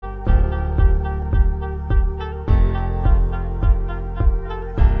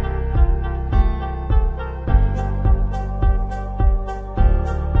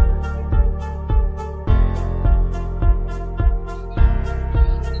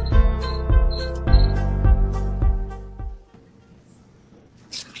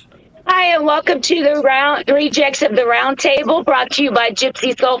welcome to the Rejects of the Round Table, brought to you by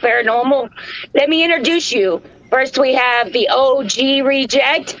Gypsy Soul Paranormal. Let me introduce you. First, we have the OG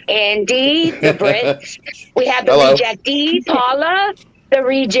Reject, Andy, the Brit. We have the Hello. Rejectee, Paula, the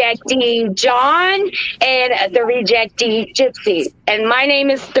Rejectee, John, and the Rejectee, Gypsy. And my name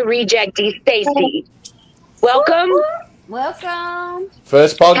is the Rejectee, Stacy. Welcome. Welcome.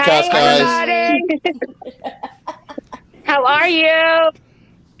 First podcast, Hi, guys. everybody. How are you?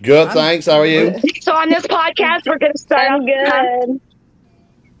 Good, thanks. How are you? So on this podcast, we're going to start off good.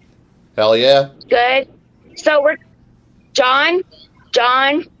 Hell yeah. Good. So we're John.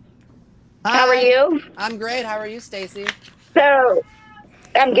 Hi. How are you? I'm great. How are you, Stacy? So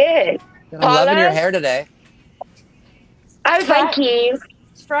I'm good. I'm loving your hair today. Oh, thank you.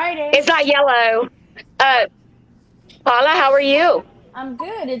 It's Friday. It's not yellow. Paula, how are you? I'm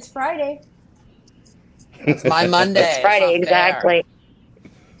good. It's Friday. It's my Monday. It's Friday, exactly.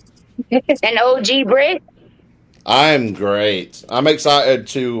 And OG Brit? I'm great. I'm excited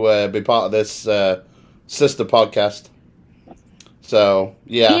to be part of this sister podcast. So,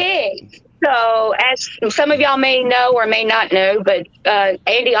 yeah. Yeah. So, as some of y'all may know or may not know, but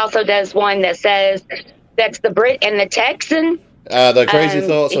Andy also does one that says that's the Brit and the Texan. The crazy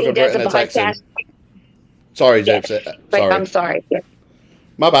thoughts of a Brit and a Texan. Sorry, James. Yes, Sorry. I'm sorry.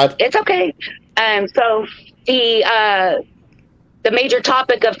 My bad. It's okay. So the major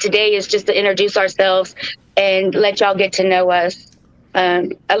topic of today is just to introduce ourselves and let y'all get to know us. A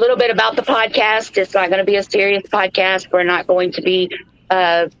little bit about the podcast. It's not going to be a serious podcast. We're not going to be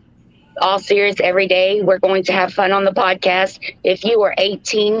all serious every day. We're going to have fun on the podcast. If you are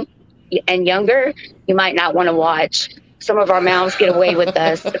 18 and younger, you might not want to watch. Some of our mouths get away with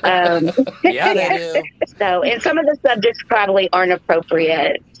us. Yeah, they do. So, and some of the subjects probably aren't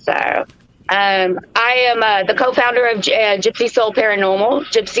appropriate. So, I am the co-founder of Gypsy Soul Paranormal.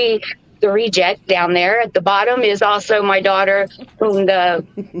 Gypsy, the Reject, down there at the bottom is also my daughter, whom the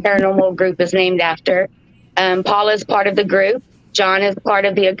paranormal group is named after. Paula is part of the group. John is part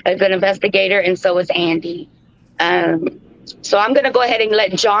of an investigator, and so is Andy. So I'm going to go ahead and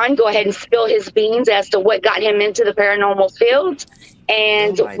let John go ahead and spill his beans as to what got him into the paranormal field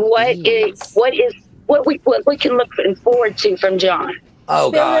and what we can look forward to from John. Oh,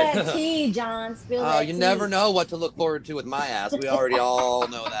 Spill God. that tea, John. Spill that You tea. never know what to look forward to with my ass. We already all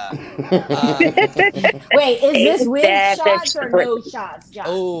know that. Wait, is this with shots or no shots, John?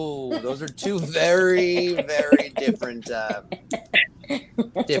 Oh, those are two very, very different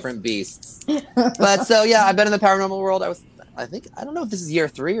beasts. But so, yeah, I've been in the paranormal world. I don't know if this is year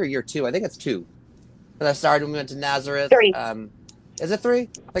 3 or year 2. I think it's 2. But I started when we went to Nazareth. 3. Is it 3? I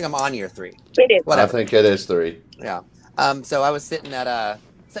think I'm on year 3. It is. Whatever. I think it is 3. Yeah. So I was sitting at a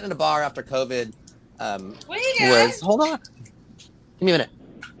bar after COVID. Hold on. Give me a minute.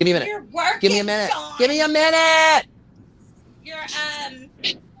 You're working, Give me a minute. John. Give me a minute. You're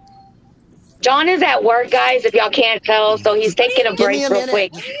John is at work, guys, if y'all can't tell, so he's taking a break real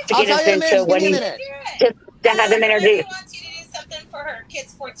quick to I'll get us tell you in a into minute. what Give me he a minute. just to have him introduced. wants you to do something for her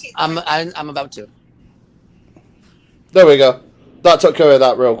kid's 14th. I'm about to. There we go. That took care of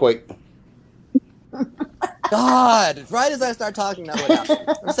that real quick. God, right as I start talking, that would happen.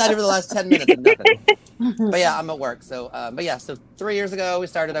 I've sat here for the last 10 minutes and nothing. But yeah, I'm at work. So, so 3 years ago we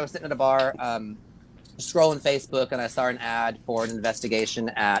started. I was sitting at a bar, scrolling Facebook, and I saw an ad for an investigation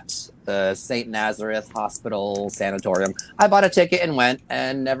at the St. Nazareth Hospital Sanatorium. I bought a ticket and went,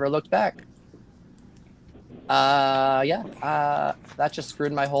 and never looked back. That just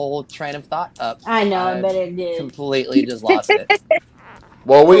screwed my whole train of thought up. I know, I bet it did. Completely just lost it.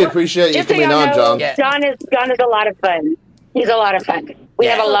 Well, we appreciate you Just so coming y'all on, know, John. Yeah. John is a lot of fun. He's a lot of fun. We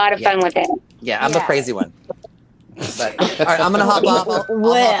have a lot of fun with him. Yeah, I'm the crazy one. But all right, I'm gonna hop off.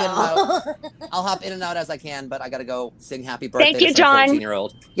 I'll hop in and out as I can, but I gotta go sing happy birthday Thank you, to some John.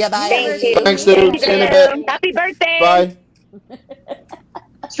 14-year-old. Yeah, bye. Thank you. Thanks, dude. See you in a bit. Happy birthday. Bye.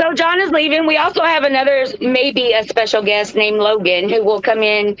 So John is leaving. We also have another, maybe a special guest named Logan, who will come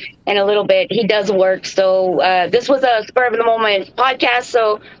in a little bit. He does work. So this was a spur of the moment podcast.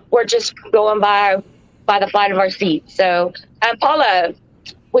 So we're just going by the flight of our seat. So Paula,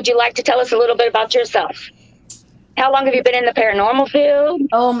 would you like to tell us a little bit about yourself? How long have you been in the paranormal field?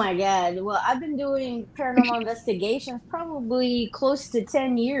 Oh my God. Well, I've been doing paranormal investigations probably close to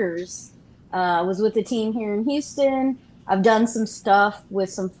 10 years. I was with the team here in Houston. I've done some stuff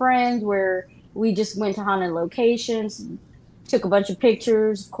with some friends where we just went to haunted locations, took a bunch of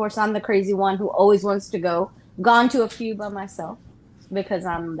pictures. Of course, I'm the crazy one who always wants to go. Gone to a few by myself because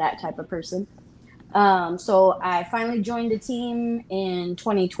I'm that type of person. So I finally joined the team in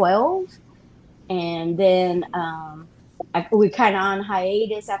 2012. And then we kind of on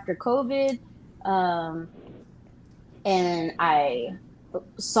hiatus after COVID. And I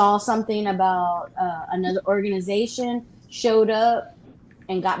saw something about another organization, showed up,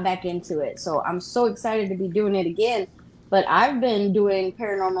 and got back into it. So I'm so excited to be doing it again. But I've been doing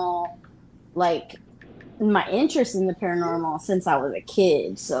paranormal, like my interest in the paranormal since I was a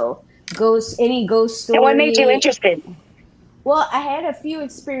kid. So any ghost story. And what made you interested? Well, I had a few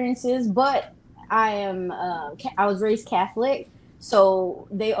experiences, but I was raised Catholic, so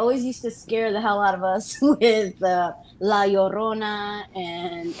they always used to scare the hell out of us with La Llorona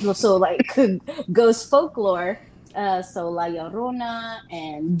and so like ghost folklore. So La Llorona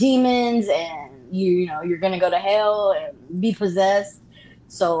and demons, and you know you're gonna go to hell and be possessed.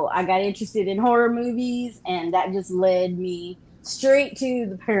 So I got interested in horror movies, and that just led me straight to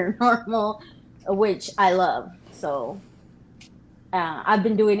the paranormal, which I love. So I've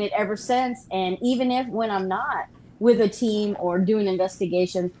been doing it ever since. And even if when I'm not with a team or doing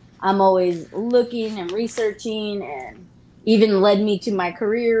investigations, I'm always looking and researching, and even led me to my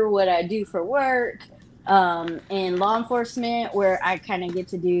career, what I do for work, in law enforcement, where I kind of get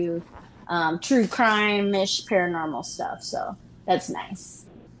to do true crime-ish paranormal stuff. So that's nice.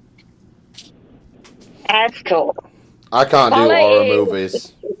 That's cool. I can't do Paula horror is-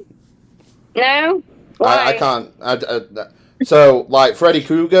 movies. No? I Why? can't. So, like Freddy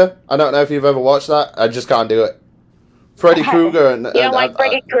Krueger, I don't know if you've ever watched that. I just can't do it. Freddy Krueger and You don't like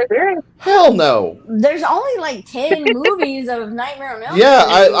Freddy Krueger? hell no. There's only like 10 movies of Nightmare on Elm Yeah,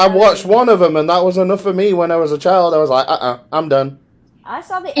 Street. I watched one of them, and that was enough for me when I was a child. I was like, I'm done. I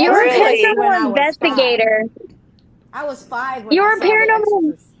saw the You're Exorcist a when I paranormal was investigator. 5. I was 5 when You're I a saw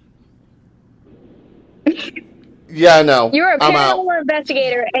paranormal- The Exorcist. Yeah, no. You're a I'm out. paranormal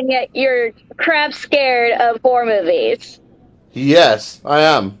investigator, and yet you're crap scared of horror movies. Yes, I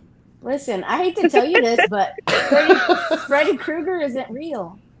am. Listen, I hate to tell you this, but Freddy Krueger isn't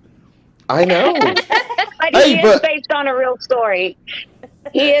real. I know. But Hey, he is but- based on a real story.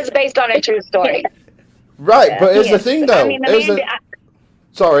 He is based on a true story. Right, but here's the Yes. thing, though. I mean, Here's the-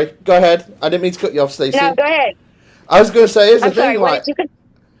 Sorry, go ahead. I didn't mean to cut you off, Stacey. no, go ahead. I was going to say, here's the I'm sorry. thing, What like, did you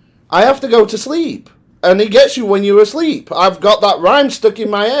I have to go to sleep, and he gets you when you're asleep. I've got that rhyme stuck in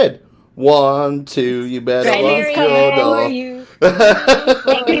my head. 1, 2, you better Freddy's lock your coming door. for you.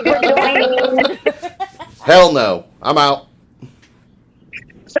 Thank you for joining. Hell no, I'm out.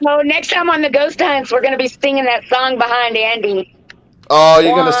 So next time on the Ghost Hunts, we're going to be singing that song behind Andy. Oh,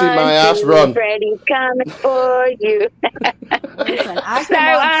 you're going to see my 1, ass 2, run. Freddy's coming for you. Listen, I So,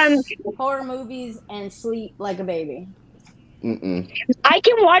 can watch horror movies and sleep like a baby. Mm-mm. I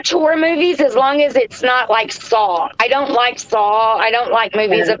can watch horror movies as long as it's not like Saw. I don't like Saw. I don't like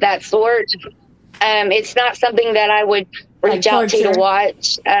movies of that sort. It's not something that I would reach Like out to torture.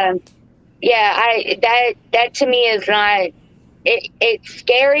 watch. That to me is not. It's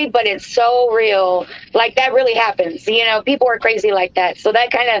scary, but it's so real. Like that really happens. You know, people are crazy like that. So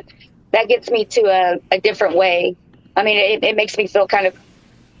that gets me to a different way. I mean, it makes me feel kind of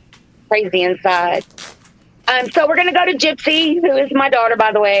crazy inside. So we're gonna go to Gypsy, who is my daughter,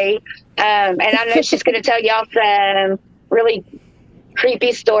 by the way, and I know she's gonna tell y'all some really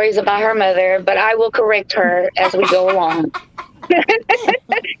creepy stories about her mother, but I will correct her as we go along.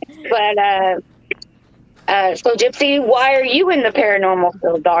 So Gypsy, why are you in the paranormal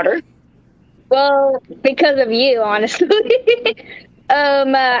field, daughter? Well, because of you, honestly.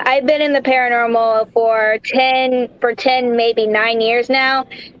 I've been in the paranormal for 10, maybe 9 years now.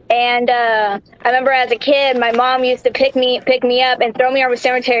 And I remember as a kid, my mom used to pick me up and throw me over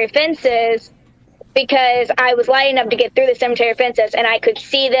cemetery fences because I was light enough to get through the cemetery fences, and I could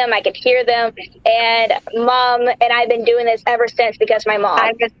see them, I could hear them. And Mom and I've been doing this ever since because my mom.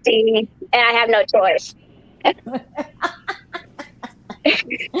 I just see. And I have no choice.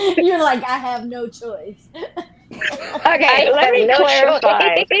 You're like, I have no choice. Okay, let me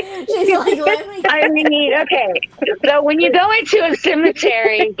clarify. She's like, let me. I mean, okay. So when you go into a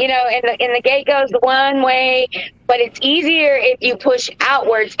cemetery, you know, and the gate goes one way, but it's easier if you push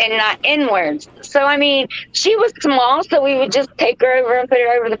outwards and not inwards. So I mean, she was small, so we would just take her over and put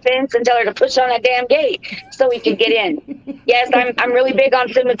her over the fence and tell her to push on that damn gate so we could get in. Yes, I'm really big on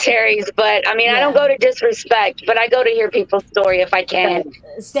cemeteries, but I mean, I don't go to disrespect, but I go to hear people's story if I can.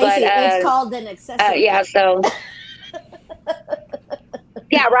 Stacey, But, it's called an accessory. Yeah, so.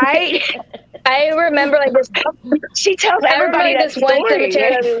 Yeah, right? I remember like this. She tells I remember everybody that this one story.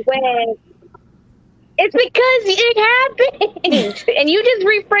 cemetery that we went. It's because it happened, and you just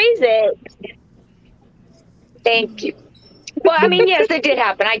rephrase it. Thank you. Well, I mean, yes, it did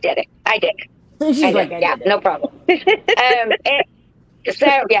happen. I did it. She's I like, did. I Yeah, did it. no problem. So,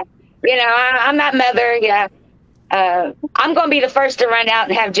 yeah, you know, I'm that mother. Yeah, I'm going to be the first to run out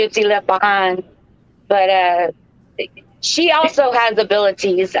and have Gypsy left behind. But she also has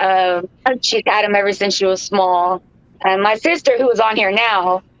abilities. She's had them ever since she was small. My sister, who is on here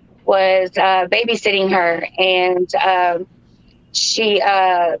now, was babysitting her, and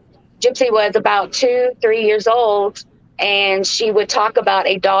Gypsy was about 2-3 years old, and she would talk about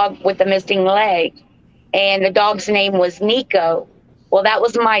a dog with a missing leg, and the dog's name was Nico. Well, that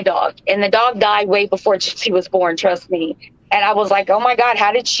was my dog, and the dog died way before Gypsy was born, trust me. And I was like, oh my God,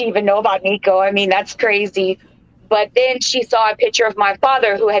 how did she even know about Nico? I mean, that's crazy. But then she saw a picture of my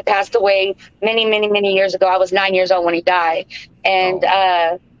father, who had passed away many, many, many years ago. I was 9 years old when he died. And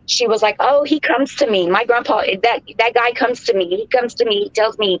she was like, oh, he comes to me. My grandpa, that guy comes to me. He comes to me. He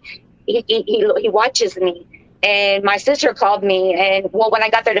tells me, he watches me. And my sister called me. And, well, when I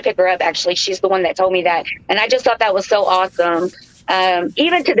got there to pick her up, actually, she's the one that told me that. And I just thought that was so awesome.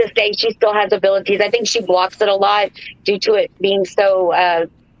 Even to this day, she still has abilities. I think she blocks it a lot due to it being so...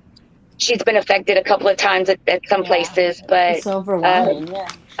 she's been affected a couple of times at some places, but it's overwhelming.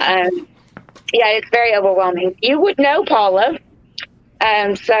 Yeah, it's very overwhelming. You would know, Paula.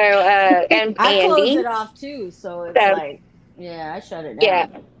 And I Andy. closed it off too, so it's like, yeah, I shut it down. Yeah.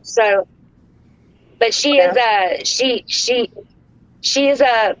 So, but she is she's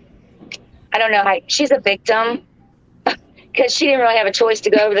a, I don't know how, she's a victim. Because she didn't really have a choice to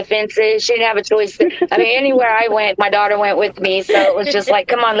go over the fences. She didn't have a choice. I mean, anywhere I went, my daughter went with me. So it was just like,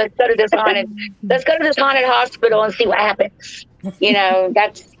 come on, let's go to this haunted hospital and see what happens. You know,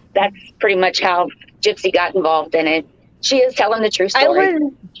 that's pretty much how Gypsy got involved in it. She is telling the true story.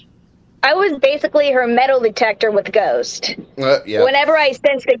 I was basically her metal detector with Ghost. Yeah. Whenever I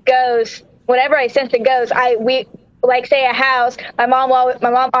sensed a ghost, we like say a house, my mom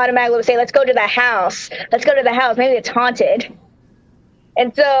automatically would say, let's go to the house. Maybe it's haunted.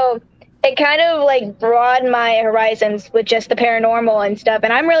 And so it kind of like broadened my horizons with just the paranormal and stuff.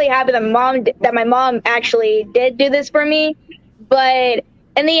 And I'm really happy that my mom actually did do this for me. But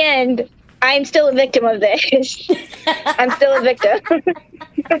in the end, I'm still a victim of this. I'm still a victim.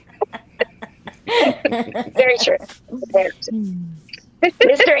 Very true.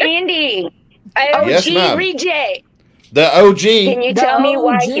 Mr. Andy. Yes, ma'am. Reject. The OG. Can you tell me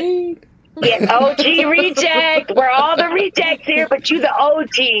why? Yeah, OG reject. We're all the rejects here, but you the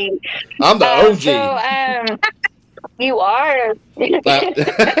OG. I'm the OG. So, you are.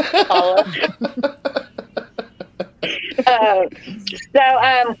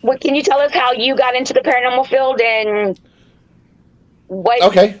 What can you tell us how you got into the paranormal field and what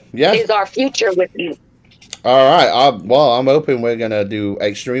is our future with you? All right. I'm hoping we're going to do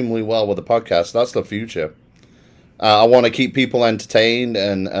extremely well with the podcast. That's the future. I want to keep people entertained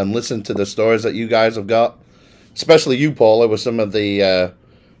and listen to the stories that you guys have got, especially you, Paula, with some of the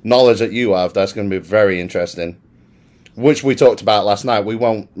knowledge that you have. That's going to be very interesting, which we talked about last night. We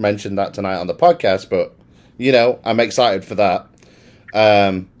won't mention that tonight on the podcast, but, you know, I'm excited for that.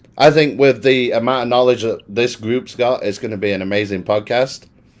 I think with the amount of knowledge that this group's got, it's going to be an amazing podcast.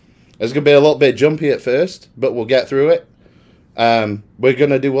 It's going to be a little bit jumpy at first, but we'll get through it. We're going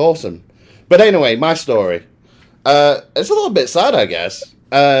to do awesome. But anyway, my story. It's a little bit sad, I guess.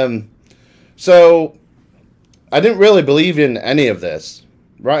 So I didn't really believe in any of this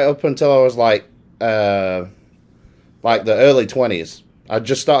right up until I was like the early 20s. I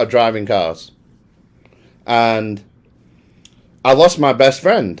just started driving cars, and I lost my best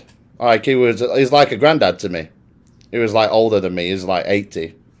friend. Like he's like a granddad to me. He was like older than me. He was like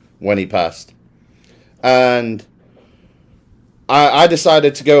 80 when he passed, and I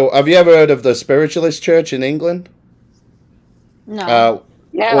decided to go. Have you ever heard of the Spiritualist Church in England? No.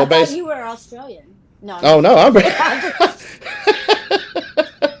 Well, I thought you were Australian. No. Oh, no, I'm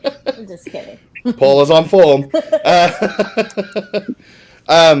just kidding. Paula's on form.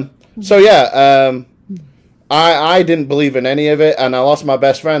 So, yeah, I didn't believe in any of it, and I lost my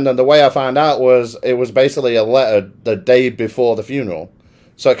best friend, and the way I found out was it was basically a letter the day before the funeral.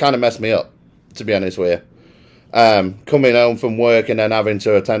 So it kind of messed me up, to be honest with you. Coming home from work and then having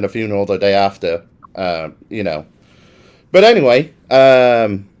to attend a funeral the day after, you know. But anyway,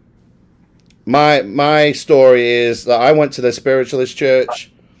 my story is that I went to the Spiritualist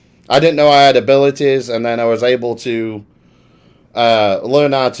Church. I didn't know I had abilities, and then I was able to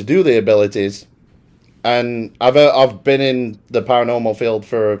learn how to do the abilities. And I've been in the paranormal field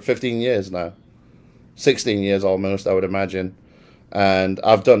for 15 years now. 16 years almost, I would imagine. And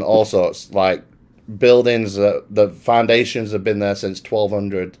I've done all sorts, like buildings, the foundations have been there since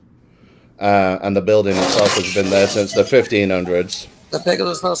 1200, and the building itself has been there since the 1500s.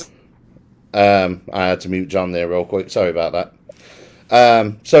 I had to mute John there real quick. Sorry about that.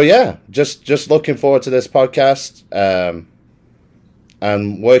 So yeah, just looking forward to this podcast,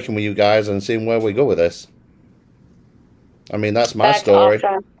 and working with you guys and seeing where we go with this. I mean, that's my story.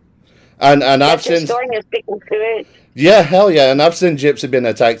 Awesome. And That's I've your seen, story. You're sticking to it. yeah, hell yeah, and I've seen Gypsy being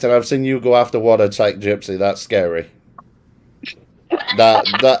attacked, and I've seen you go after what attacked Gypsy. That's scary.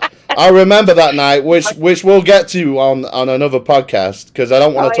 That I remember that night, which we'll get to on another podcast, because I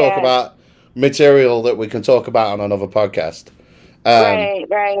don't want to talk about material that we can talk about on another podcast. Right.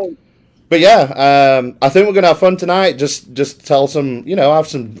 But yeah, I think we're gonna have fun tonight. Just tell some, have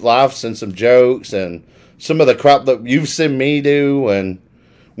some laughs and some jokes and some of the crap that you've seen me do, and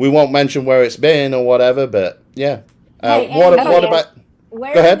we won't mention where it's been or whatever. But yeah, Hey, what Andy, about?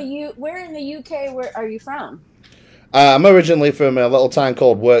 Where Go ahead. Where in the UK are you from? I'm originally from a little town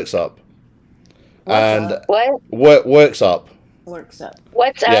called Worksop. And What? Works up. Works up.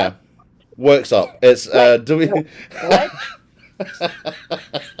 What's up? Yeah. Works up. It's What?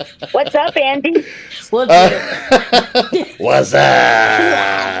 What's up, Andy? What's up? What's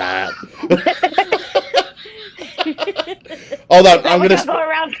up? Hold on, I'm gonna go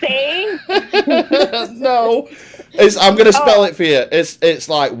around saying. no. I'm gonna spell it for you. It's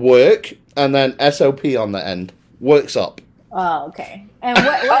like work and then SOP on the end. Works up. Oh, okay. And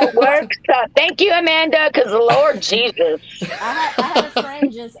what Works up. Thank you, Amanda, because Lord Jesus. I had a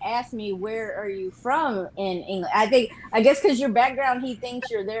friend just ask me, where are you from in England? I guess because your background, he thinks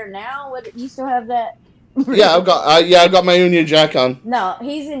you're there now. What, you still have that? Yeah, I've got my Union Jack on. No,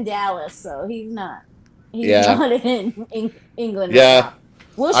 he's in Dallas, so he's not. He's Yeah. not in England. Yeah. Right now.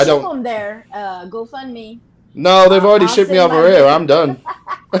 We'll I ship don't- him there. GoFundMe. No, they've already I'll shipped me send over my here. Venmo. I'm done.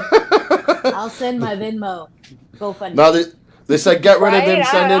 I'll send my Venmo. GoFundMe. No, they said get rid of him.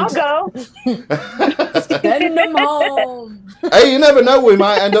 Send him. I'll go. Send them home. Hey, you never know. We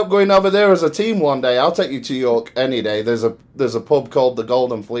might end up going over there as a team one day. I'll take you to York any day. There's a pub called the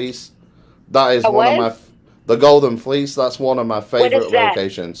Golden Fleece. That is one of my the Golden Fleece. That's one of my favorite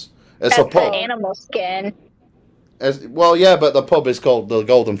locations. It's a pub. Animal skin. Well, yeah, but the pub is called the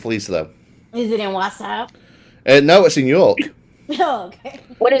Golden Fleece, though. Is it in WhatsApp? No, it's in York. Oh, okay.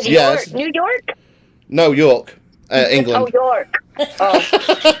 What is Yes. York? New York? No, York, England. Oh, York. Oh.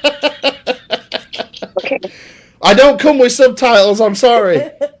 Okay. I don't come with subtitles. I'm sorry.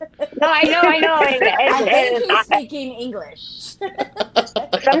 No, I know. I think he's speaking English.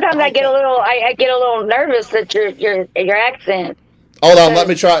 Sometimes I get a little nervous that your accent. Hold on, let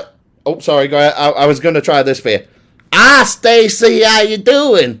me try. Oh, sorry. Go ahead. I was going to try this for you. Ah, Stacy, how you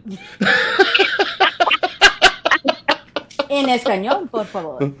doing? En español, por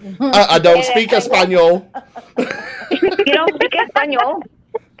favor. I don't speak Espanol. You don't speak Espanol?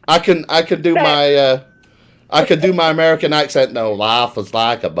 I can do my American accent. No, life is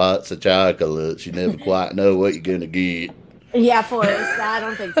like a box of chocolates. You never quite know what you're gonna get. Yeah, Forrest. I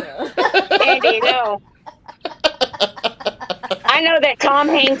don't think so. Andy, no. I know that Tom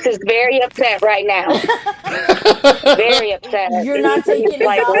Hanks is very upset right now. Very upset. You're not taking his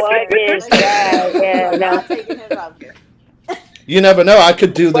like, Oscar. what is that? Yeah, You're no. not taking his Oscar. You never know. I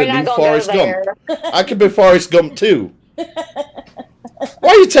could do the We're not new gonna Forrest go Gump. there. I could be Forrest Gump too. Why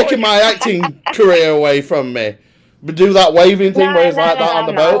are you taking my acting career away from me? Do that waving thing where he's like that on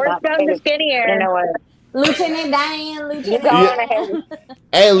the boat. Forrest Gump is skinnier. You know what? Lieutenant Dan, You Lieutenant go Dan. on ahead.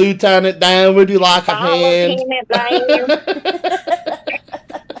 Hey, Lieutenant Dan, would you like a hand? Lieutenant Dan.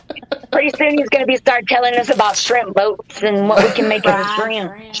 Pretty soon he's going to start telling us about shrimp boats and what we can make out of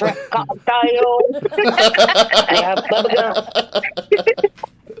shrimp cocktail.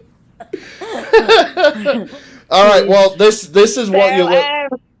 All right. Well, this is what you look.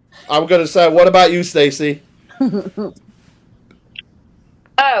 I'm gonna say. What about you, Stacy?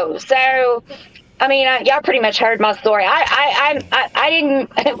 Oh, so I mean, y'all pretty much heard my story. I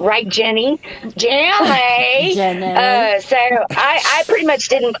didn't write Jenny. So I pretty much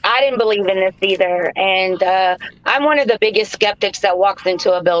didn't believe in this either, and I'm one of the biggest skeptics that walks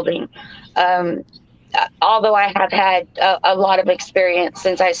into a building. Although I have had a lot of experience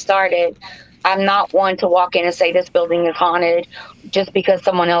since I started, I'm not one to walk in and say this building is haunted just because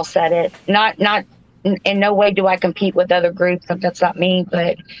someone else said it. Not in no way do I compete with other groups. That's not me,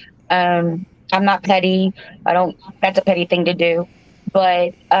 but I'm not petty. That's a petty thing to do.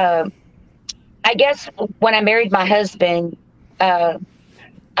 But I guess when I married my husband, I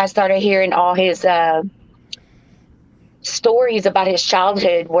started hearing all his stories about his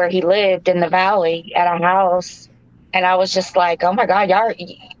childhood where he lived in the valley at a house. And I was just like, oh my God,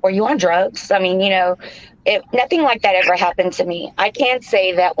 were you on drugs? I mean, nothing like that ever happened to me. I can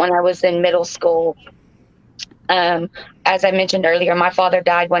say that when I was in middle school, as I mentioned earlier, my father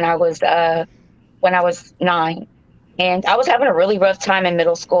died when I was 9, And I was having a really rough time in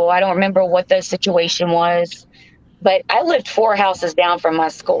middle school. I don't remember what the situation was, but I lived 4 houses down from my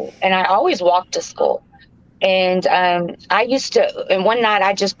school, and I always walked to school. And I used to, and one night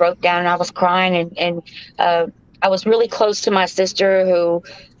I just broke down and I was crying, and I was really close to my sister who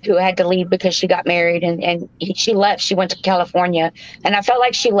had to leave because she got married, and she left. She went to California, and I felt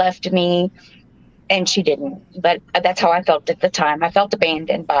like she left me, and she didn't. But that's how I felt at the time. I felt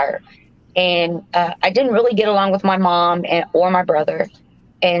abandoned by her, and I didn't really get along with my mom or my brother,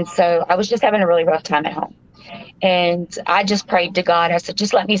 and so I was just having a really rough time at home. And I just prayed to God. I said,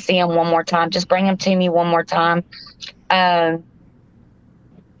 just let me see him one more time. Just bring him to me one more time. Um,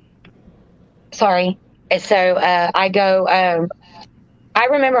 sorry. And so I go. I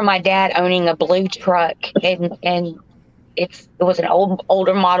remember my dad owning a blue truck, and it was an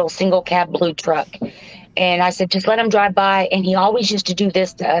older model single cab blue truck. And I said, just let him drive by. And he always used to do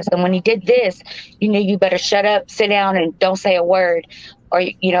this to us. And when he did this, you knew you better shut up, sit down, and don't say a word, or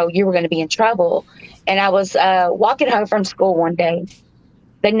you were going to be in trouble. And I was walking home from school one day,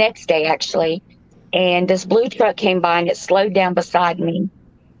 the next day actually, and this blue truck came by and it slowed down beside me.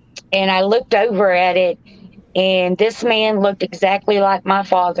 And I looked over at it, and this man looked exactly like my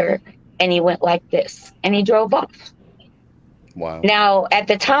father, and he went like this, and he drove off. Wow. Now, at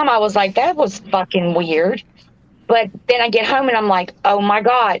the time, I was like, that was fucking weird. But then I get home and I'm like, oh my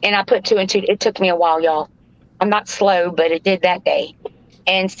God. And I put two and two. It took me a while, y'all. I'm not slow, but it did that day.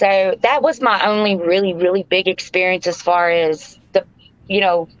 And so that was my only really, really big experience as far as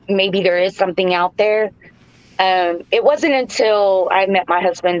maybe there is something out there. It wasn't until I met my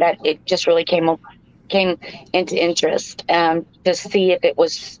husband that it just really came into interest to see if it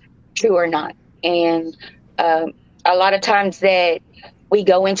was true or not. And a lot of times that we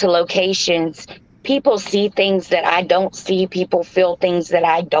go into locations, people see things that I don't see. People feel things that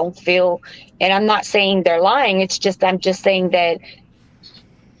I don't feel. And I'm not saying they're lying. I'm just saying that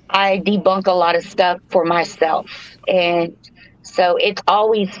I debunk a lot of stuff for myself. And so it's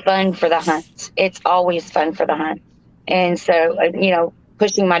always fun for the hunt. It's always fun for the hunt. And so,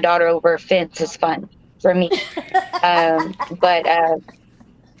 pushing my daughter over a fence is fun for me. But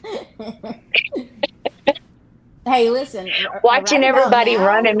hey, listen. Watching right everybody now,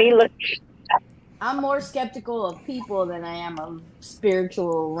 run and me look. I'm more skeptical of people than I am of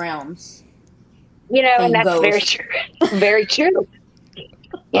spiritual realms. And that's ghosts. very true. Very true.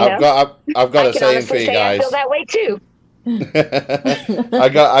 I've got a saying for you guys. I feel that way too. I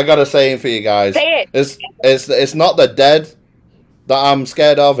got a saying for you guys. Say it. It's not the dead that I'm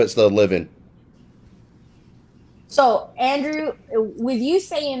scared of. It's the living. So, Andrew, with you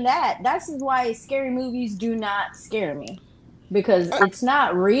saying that, that's why scary movies do not scare me, because it's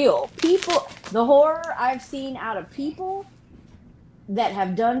not real. The horror I've seen out of people that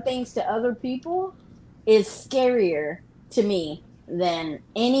have done things to other people is scarier to me than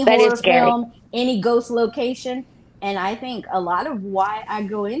any horror film, any ghost location. And I think a lot of why I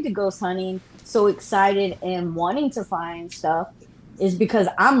go into ghost hunting so excited and wanting to find stuff is because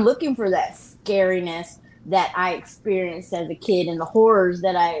I'm looking for that scariness that I experienced as a kid and the horrors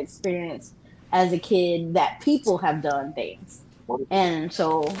that I experienced as a kid that people have done things. And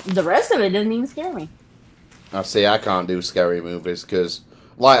so the rest of it doesn't even scare me. I see. I can't do scary movies because,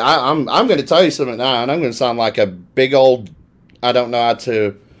 I'm going to tell you something now, and I'm going to sound like a big old. I don't know how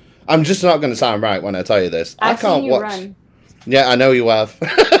to. I'm just not going to sound right when I tell you this. I can't seen you watch. Run. Yeah, I know you have.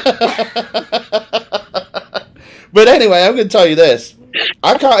 But anyway, I'm going to tell you this.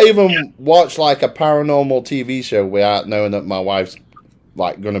 I can't even watch a paranormal TV show without knowing that my wife's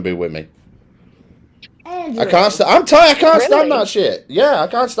going to be with me. Andrew. I can't. I'm telling you, I can't stand that shit. Yeah, I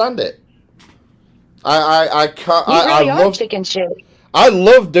can't stand it. I can't. You really I are love chicken shit. I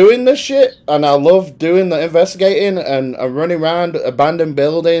love doing this shit, and I love doing the investigating and running around abandoned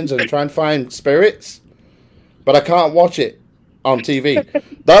buildings and trying to find spirits. But I can't watch it on TV.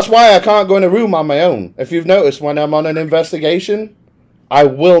 That's why I can't go in a room on my own. If you've noticed, when I'm on an investigation, I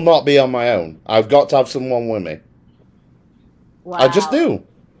will not be on my own. I've got to have someone with me. Wow. I just do.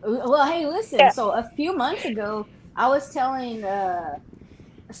 Well, hey, listen. Yeah. So a few months ago, I was telling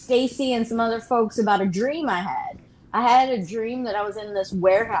Stacy and some other folks about a dream I had. I had a dream that I was in this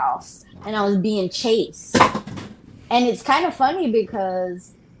warehouse and I was being chased. And it's kind of funny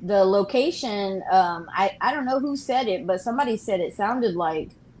because the location, I don't know who said it, but somebody said it sounded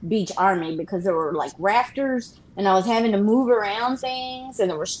like Beach Army because there were rafters and I was having to move around things and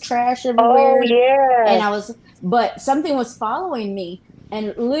there was trash everywhere. Oh, yeah. And but something was following me.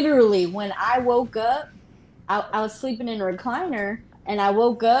 And literally when I woke up, I was sleeping in a recliner and I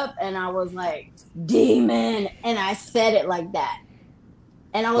woke up and I was like, demon. And I said it like that.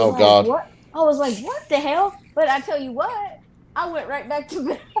 And I was God. What? I was like, what the hell? But I tell you what, I went right back to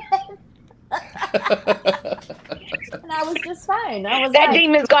bed. And I was just fine. That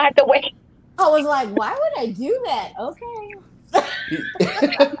demon's gonna have to wait. I was like, why would I do that? Okay.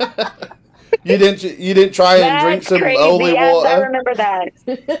 You didn't try and drink That's some crazy. holy Yes, I water? remember that.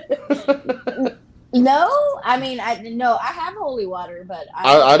 No, I mean, I have holy water, but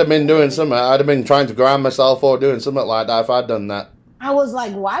I'd have been doing something. I'd have been trying to ground myself or doing something like that if I'd done that. I was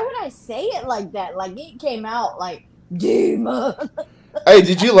like, why would I say it like that? Like it came out like demon. Hey,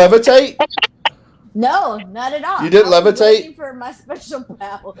 did you levitate? No, not at all. You didn't I was levitate? waiting for my special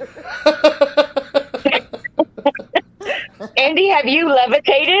power. Andy, have you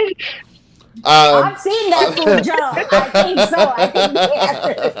levitated? I've seen that fool jump. I think so. I think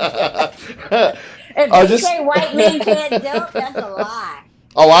yes. If they say white men can't jump, that's a lie.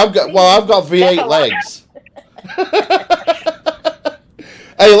 Oh, I've got V8 legs.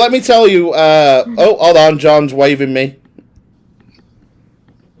 Hey, let me tell you. Hold on, John's waving me.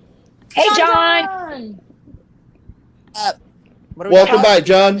 Hey, John. Welcome back,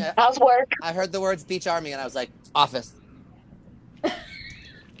 John. How's work? I heard the words Beach Army and I was like, office.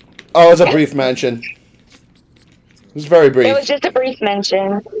 Oh, it was a brief mention. It was very brief. It was just a brief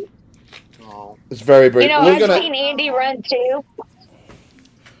mention. Oh. It's very brief. You know, I've seen Andy run too.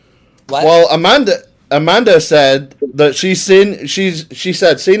 What? Well, Amanda said that she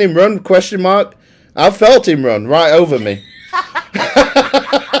said seen him run ? I felt him run right over me.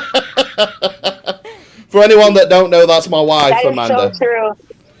 For anyone that don't know, that's my wife, That is Amanda. so true.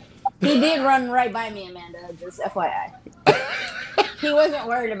 He did run right by me, Amanda, just FYI. He wasn't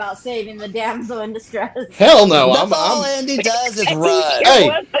worried about saving the damsel in distress. Hell no. That's all Andy does is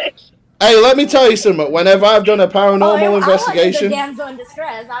run. Hey, let me tell you something. Whenever I've done a paranormal investigation, I wasn't the damsel in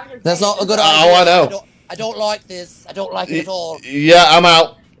distress. I'm just that's not a good idea. idea. Oh, I know. I don't like this. I don't like it at all. Yeah, I'm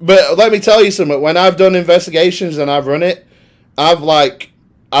out. But let me tell you something. When I've done investigations and I've run it, I've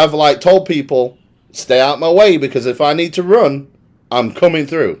told people, stay out my way, because if I need to run, I'm coming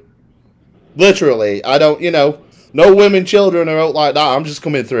through. Literally. I don't, no women, children are out like that. I'm just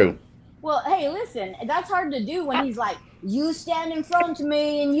coming through. Well, hey, listen, that's hard to do when he's like, you stand in front of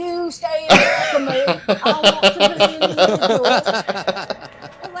me and you stay in back of me. I want to be individual.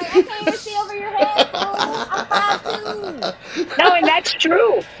 I was like, I can't even see over your head, fool. I'm 5'2". No, and that's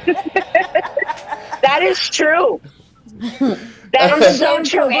true. That is true. That is so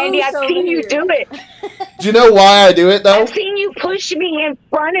true, Andy. I've seen you do it. Do you know why I do it, though? I've seen you push me in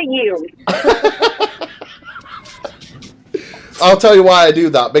front of you. I'll tell you why I do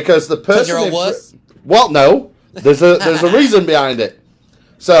that. Because the person... You're a wuss? Well, no. There's a reason behind it.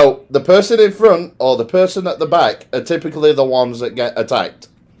 So, the person in front or the person at the back are typically the ones that get attacked.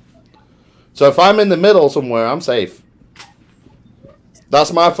 So, if I'm in the middle somewhere, I'm safe.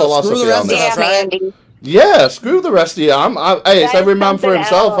 That's my philosophy on it. Us, right? Andy. Yeah, screw the rest of you. Hey, it's every man for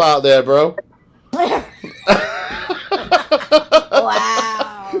himself out there, bro. Wow.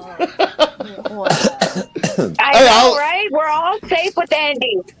 I know, right? We're all safe with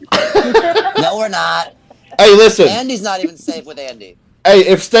Andy. No, we're not. Hey, listen. Andy's not even safe with Andy. Hey,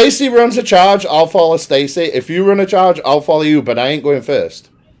 if Stacy runs a charge, I'll follow Stacy. If you run a charge, I'll follow you, but I ain't going first.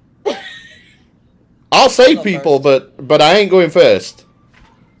 I'll save people, but I ain't going first.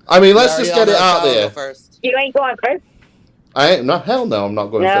 I mean, let's just get it out there. First. You ain't going first? I ain't. No, hell no, I'm not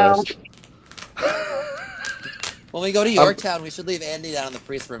going first. When we go to Yorktown, we should leave Andy down in the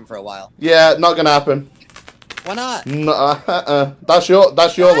priest room for a while. Yeah, not gonna happen. Why not? No, That's your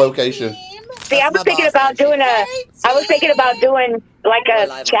location. See, I was thinking about doing like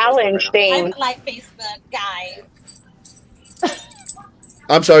a challenge thing. I like Facebook, guys.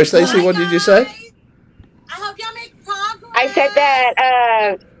 I'm sorry, Stacy. What did you say? I hope y'all make progress. I said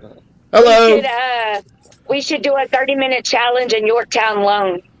that. Hello. We should do a 30-minute challenge in Yorktown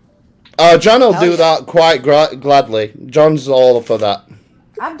Lone. John will do that quite gladly. John's all for that.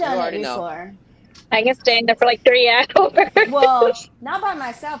 I've done it before. I can stay in there for like 3 hours. Well, not by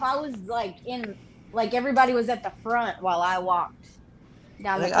myself. I was everybody was at the front while I walked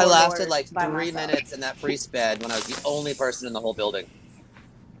down the corridors. I lasted like 3 minutes in that priest bed when I was the only person in the whole building.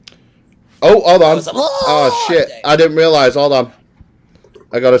 Oh, hold on. Oh, shit. I didn't realize. Hold on.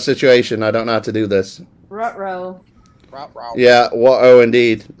 I got a situation. I don't know how to do this. Ruh-roh. Yeah, oh,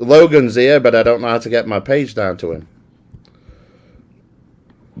 indeed. Logan's here, but I don't know how to get my page down to him.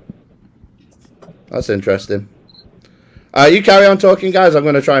 That's interesting. You carry on talking, guys. I'm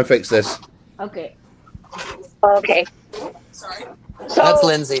going to try and fix this. Okay. Okay. Sorry. So, that's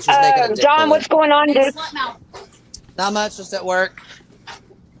Lindsay. She's making a dick John, what's going on, dude? Not much, just at work.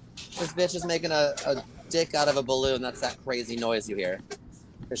 This bitch is making a dick out of a balloon. That's that crazy noise you hear.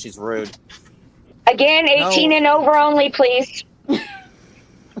 Because she's rude. Again, Again, 18 and over only, please.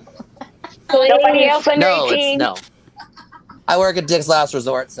 Nobody else under No, 18. no. I work at Dick's Last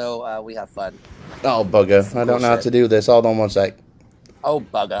Resort, so we have fun. Oh, bugger. Some I cool don't know how shit. to do this. Hold on one sec. Oh,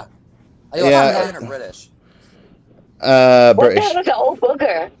 bugger. Are you Yeah. Australian or British? What the British. hell is an old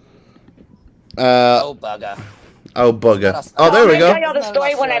booger? Oh, bugger. Oh, bugger. That's- Oh, there I'm we gonna tell go. y'all the Isn't that an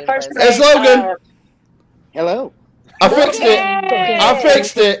story when I Australian first phrase? It's Logan. Hello. I fixed it. I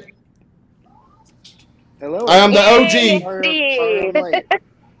fixed it. Hello. I am the Yay, OG. Sorry I'm late.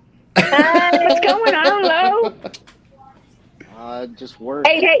 What's going on, Lo? Just work.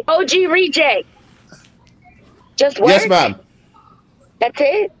 Hey, OG reject. Just work? Yes, ma'am. That's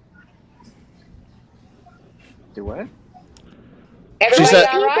it? Do what? Everybody said-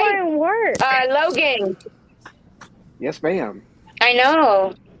 all right? People work. Logan. Yes, ma'am. I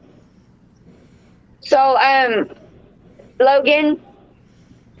know. So, Logan,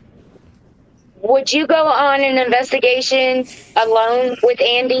 would you go on an investigation alone with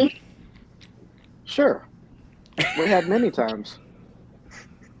Andy? Sure. We have many times.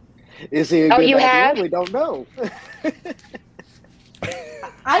 Is he a Oh, good you idea? have? We don't know.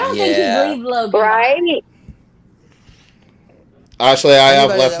 I don't think Yeah. he'd leave Logan. Right? Actually, I have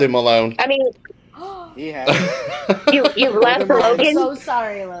Anybody left that- him alone. I mean, He has. you've left Logan, I'm Logan? so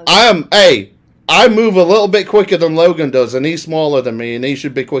sorry, Logan. I move a little bit quicker than Logan does, and he's smaller than me, and he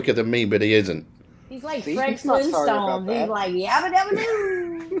should be quicker than me, but he isn't. He's like See, Fred he's not sorry about Flintstone. that. He's like, yabba dabba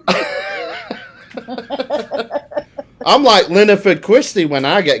doo. I'm like Liniford Christie when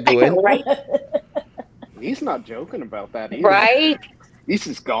I get going. Right? He's not joking about that either. Right? He's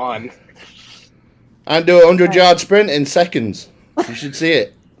just gone. I do a 100-yard sprint in seconds. You should see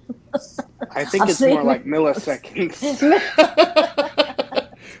it. I think I've it's seen more it. like milliseconds.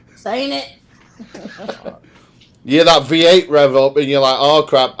 Saying it. You hear that V8 rev up, and you're like, oh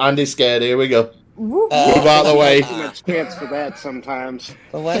crap, Andy's scared. Here we go. Whoop, Uh, Move out of the way. Too much chance for that sometimes.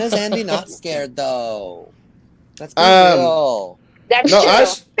 But when is Andy not scared, though? That's Um, real. That's No,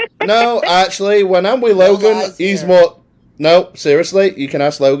 true. no, actually, when I'm with No Logan, lies he's here. more. No, seriously, you can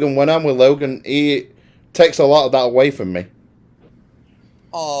ask Logan. When I'm with Logan, he takes a lot of that away from me.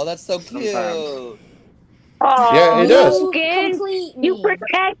 Oh, that's so cute. Sometimes. Aw, Yeah, he does. Logan, Complete you me.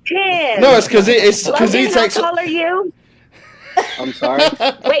 protect him. No, it's because he Logan, takes. how tall are you? I'm sorry.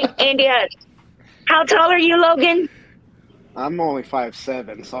 Wait, Andy, how tall are you, Logan? I'm only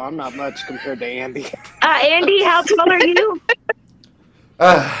 5'7", so I'm not much compared to Andy. Andy, how tall are you?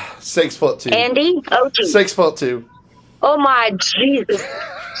 6'2". Andy? Oh, geez. 6'2". Oh, my Jesus.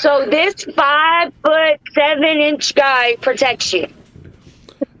 So this 5'7" guy protects you.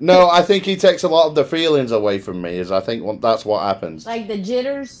 No, I think he takes a lot of the feelings away from me. I think that's what happens. Like the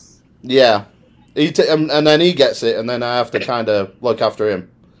jitters. Yeah, and then he gets it, and then I have to kind of look after him.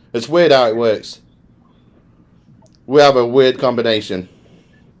 It's weird how it works. We have a weird combination.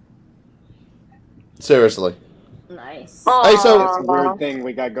 Seriously. Nice. Aw. Hey, so- It's a weird thing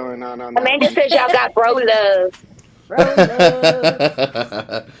we got going on that Amanda one. says y'all got bro love.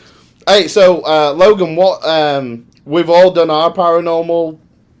 Hey, so Logan, what we've all done our paranormal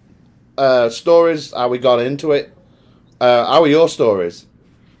stories. How we got into it? How are your stories?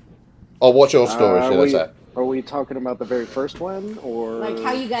 Or what's your story? Should I say? Are we talking about the very first one, or Like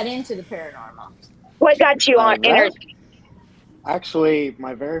how you got into the paranormal. What got you on that? Actually,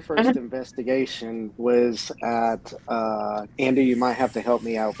 my very 1st Mhm. investigation was at Andy. You might have to help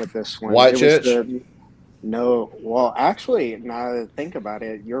me out with this one. White It was Church? No, well, actually, now that I think about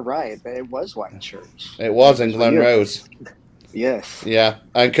it, you're right. It was White Church. It was in Glen Yeah. Rose. Yes. Yeah,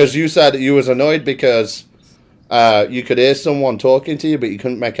 and because you said you was annoyed because you could hear someone talking to you, but you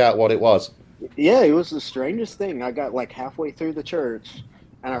couldn't make out what it was. Yeah, it was the strangest thing. I got like halfway through the church,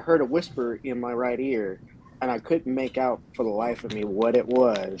 and I heard a whisper in my right ear, and I couldn't make out for the life of me what it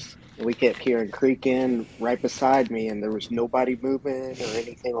was. And we kept hearing creaking right beside me, and there was nobody moving or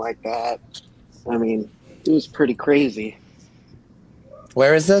anything like that. I mean, it was pretty crazy.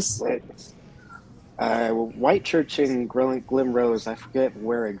 Where is this? White Church in Glen Rose. I forget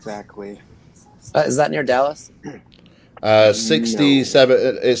where exactly. Is that near Dallas?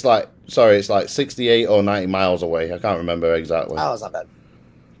 67. It's like 68 or 90 miles away. I can't remember exactly. Oh, it's not bad.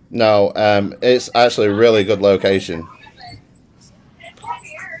 No, it's actually a really good location.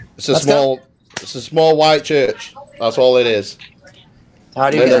 It's a Let's small white church. That's all it is. How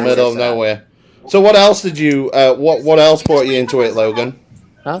do you In get the middle of access to that? nowhere. So what else did you? What else brought you into it, Logan?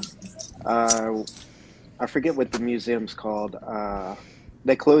 Huh? I forget what the museum's called.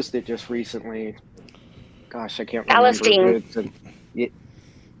 They closed it just recently. Gosh, I can't remember. Palestine.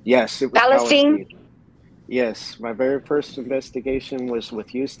 Yes, it was Palestine? Yes, my very first investigation was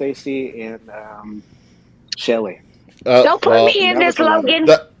with you, Stacy, and Shelly. Don't put Well, me in That this, was a lot of. Logan.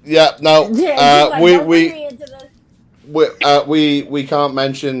 yeah, no. Yeah, he's like, We don't bring we me into this. we can't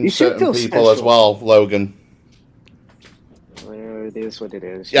mention You should certain feel people as special. well, Logan. Well, it is what it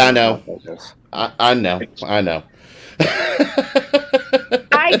is. Yeah, I You know how know. that goes. I know. I know.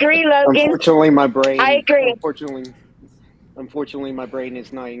 I agree, Logan. Unfortunately, my brain. I agree. Unfortunately, my brain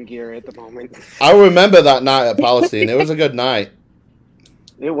is not in gear at the moment. I remember that night at Palestine. It was a good night.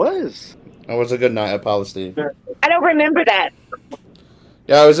 It was. It was a good night at Palestine. I don't remember that.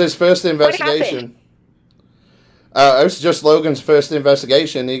 Yeah, it was his first What investigation. It was just Logan's first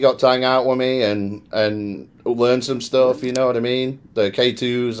investigation. He got to hang out with me and learn some stuff. You know what I mean? The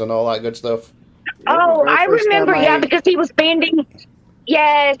K2s and all that good stuff. Yeah, the Oh, very I first remember. time Yeah, because he was banding.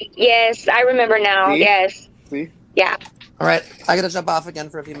 Yes, I remember now. See? Yes, See? yeah. All right, I gotta jump off again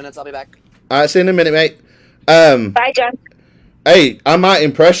for a few minutes. I'll be back. All right, see you in a minute, mate. Bye, John. Hey, I might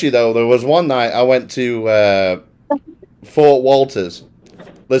impress you though. There was one night I went to Fort Walters.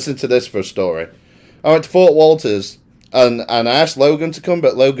 Listen to this for a story. I went to Fort Walters and I asked Logan to come,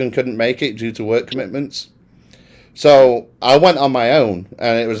 but Logan couldn't make it due to work commitments. So I went on my own,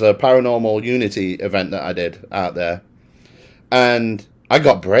 and it was a Paranormal Unity event that I did out there. And I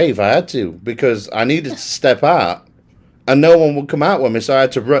got brave. I had to, because I needed to step out, and no one would come out with me, so I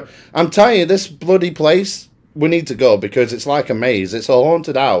had to run. I'm telling you, this bloody place, we need to go, because it's like a maze. It's a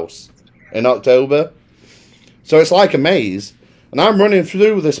haunted house in October. So it's like a maze. And I'm running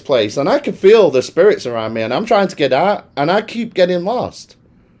through this place, and I can feel the spirits around me, and I'm trying to get out, and I keep getting lost.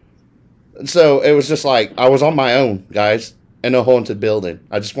 And so it was just like, I was on my own, guys, in a haunted building.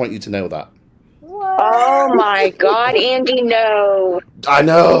 I just want you to know that. What? Oh my God, Andy, no. I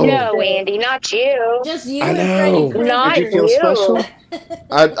know. No, Andy, not you. Just you I and know. Freddie Prinze. Not Did you feel you.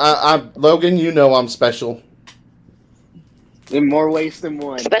 special? Logan, you know I'm special. In more ways than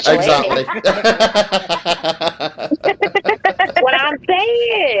one. Special Exactly. That's what I'm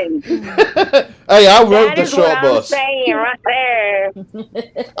saying. Hey, I rode That the is what short I'm bus. saying right there.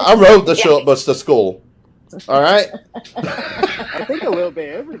 I rode the short bus to school. All right. I think a little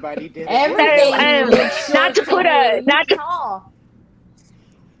bit. Everybody did. Everything looks not to put a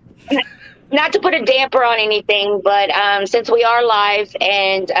not to put a damper on anything, but since we are live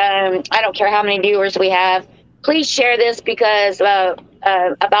and I don't care how many viewers we have, please share this, because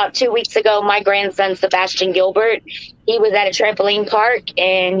about 2 weeks ago, my grandson, Sebastian Gilbert, he was at a trampoline park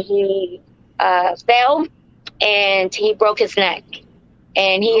and he fell and he broke his neck.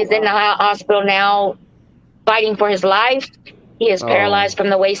 And he is in the hospital now fighting for his life. He is paralyzed from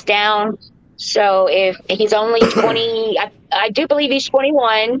the waist down. So if he's only 20, I do believe he's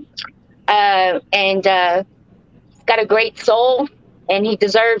 21, and got a great soul, and he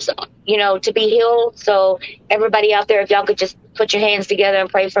deserves, to be healed. So everybody out there, if y'all could just put your hands together and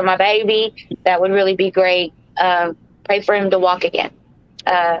pray for my baby, that would really be great. Pray for him to walk again.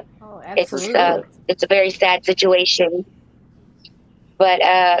 absolutely. It's a very sad situation, but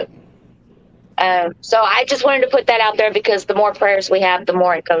so I just wanted to put that out there, because the more prayers we have, the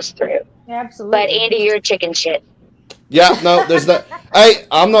more it goes through. Absolutely. But Andy, you're chicken shit. Yeah, no, there's that. Hey,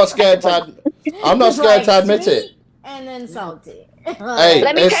 I'm not scared to. I'm not It's scared like to admit sweet it. and then salty. Hey,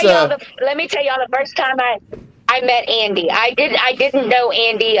 Let me it's, tell y'all the first time I met Andy. I didn't know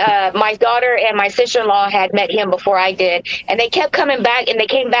Andy. My daughter and my sister-in-law had met him before I did, and they kept coming back, and they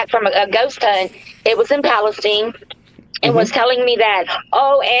came back from a ghost hunt. It was in Palestine, and was telling me that,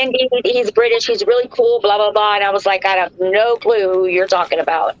 oh, Andy, he's British, he's really cool, blah blah blah, and I was like, I have no clue who you're talking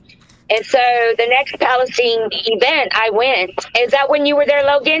about. And so the next Palestine event, I went. Is that when you were there,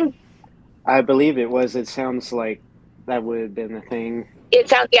 Logan? I believe it was. It sounds like that would have been the thing. It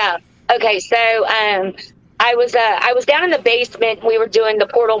sounds, yeah. Okay, so I was down in the basement. We were doing the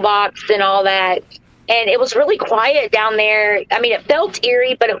portal box and all that, and it was really quiet down there. I mean, it felt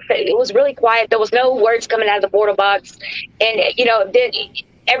eerie, but it was really quiet. There was no words coming out of the portal box, and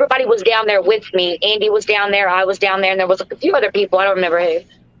everybody was down there with me. Andy was down there, I was down there, and there was a few other people. I don't remember who.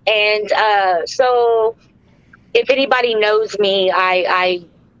 And so, if anybody knows me, I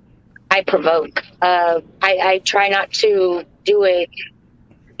provoke. I try not to do it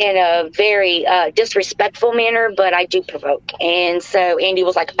in a very disrespectful manner, but I do provoke. And so Andy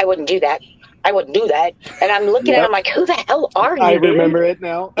was like, I wouldn't do that. I wouldn't do that. And I'm looking at him like, who the hell are you? I dude? remember it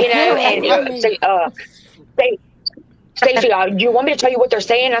now. And Stacey, do you want me to tell you what they're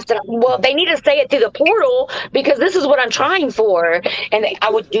saying? I said, well, they need to say it through the portal, because this is what I'm trying for. And I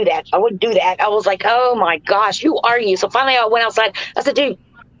would do that. I wouldn't do that. I was like, oh my gosh, who are you? So finally I went outside. I said, dude,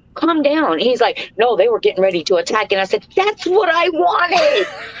 calm down. And he's like, no, they were getting ready to attack. And I said, that's what I wanted.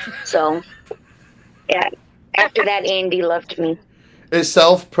 So Yeah. After that, Andy loved me. It's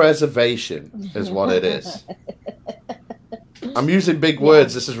self-preservation, is what it is. I'm using big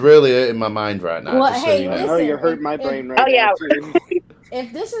words. This is really hurting my mind right now. Well, just hey, so you know. I know listen, you're hurting my brain right Oh, yeah. now too.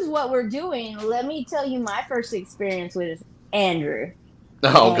 if this is what we're doing, let me tell you my first experience with Andrew.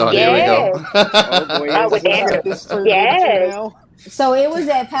 Oh God, here we go. Oh boy, Oh, is with this Andrew. what this turned Yes. into now? So it was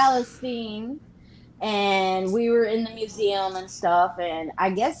at Palestine, and we were in the museum and stuff, and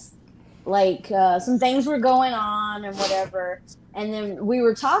I guess like some things were going on and whatever, and then we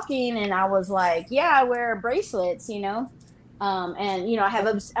were talking, and I was like, yeah, I wear bracelets, and I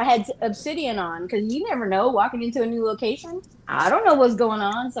had obsidian on because you never know walking into a new location. I don't know what's going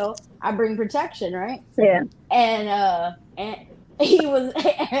on, so I bring protection, right? Yeah. And he was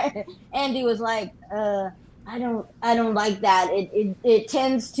Andy was like, I don't like that. It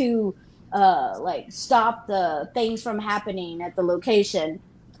tends to like stop the things from happening at the location.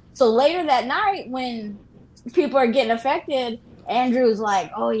 So later that night, when people are getting affected, Andrew's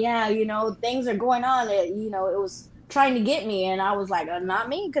like, oh yeah, things are going on. It was trying to get me, and I was like, not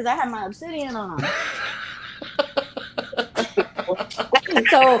me, because I had my obsidian on.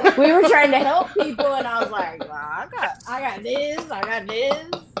 So we were trying to help people, and I was like, well, I got this.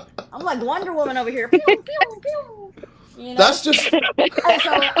 I'm like Wonder Woman over here. Pew, pew, pew. That's just. And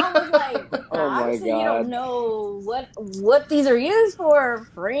so I was like, Oh my obviously you God. don't know what these are used for,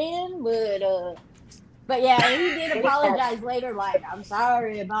 friend, but yeah, he did apologize later, like, I'm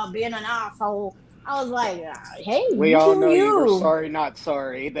sorry about being an asshole. I was like, hey, We all know you were sorry, not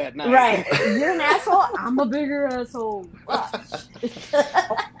sorry that night. Right. You're an asshole. I'm a bigger asshole.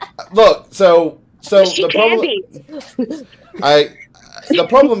 Look, so She the can problem. be.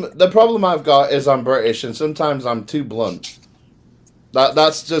 The problem I've got is I'm British, and sometimes I'm too blunt.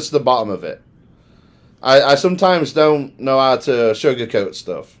 That's just the bottom of it. I sometimes don't know how to sugarcoat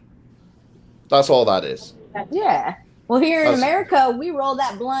stuff. That's all that is. Yeah. Well, here in That's- America, we roll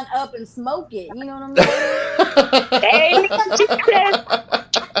that blunt up and smoke it. You know what I'm saying? Hey, she said,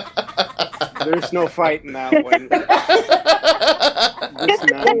 There's no fighting that one. This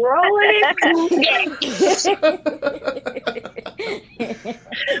man. roll it.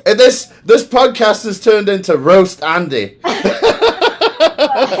 And this podcast has turned into Roast Andy.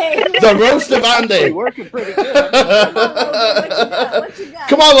 The roast of Hey, Andy. working pretty good. What you got?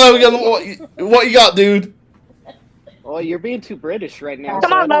 Come on, Logan. What you got, dude? Well, you're being too British right now. Come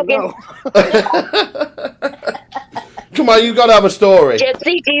so on, I don't Logan. know. Come on, you gotta have a story.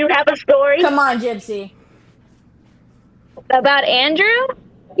 Gypsy, do you have a story Come on, Gypsy. About Andrew?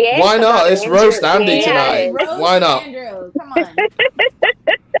 Yes, Why not? about It's Andrew. roast Andy Yeah. tonight. Roast Why not? Andrew. Come on.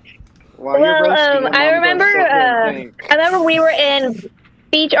 While you're Well, roasting him, I I'm gonna remember, sit here and think. I remember we were in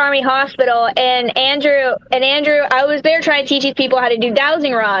Beach Army Hospital, and Andrew, I was there trying to teach these people how to do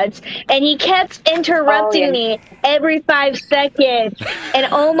dowsing rods, and he kept interrupting me every 5 seconds. And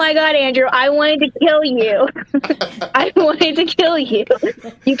oh my God, Andrew, I wanted to kill you. I wanted to kill you.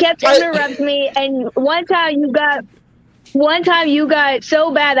 You kept interrupting me, and one time you got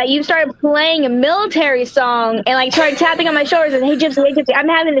so bad that you started playing a military song and like started tapping on my shoulders and hey Gypsy, I'm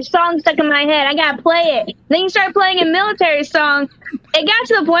having this song stuck in my head. I gotta play it. Then you started playing a military song. It got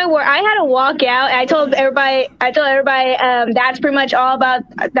to the point where I had to walk out. And I told everybody, that's pretty much all about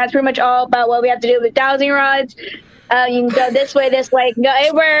what we have to do with dowsing rods. You can go this way, go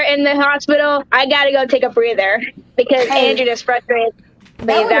everywhere in the hospital. I gotta go take a breather because Andrew just frustrated.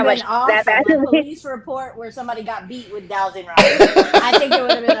 That would have been much awesome. that A police report where somebody got beat with dowsing rods. I think it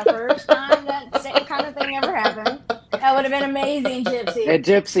would have been the first time that kind of thing ever happened. That would have been amazing, Gypsy. Hey,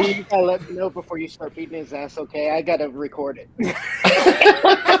 Gypsy, you gotta let me know before you start beating his ass, okay? I gotta record it.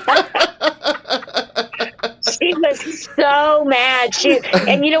 She was so mad.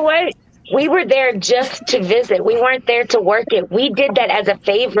 And you know what? We were there just to visit. We weren't there to work it. We did that as a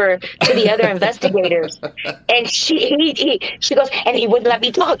favor to the other investigators. And she goes, and he wouldn't let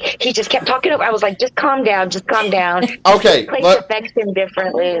me talk. He just kept talking over. I was like, just calm down. Okay, Place affects him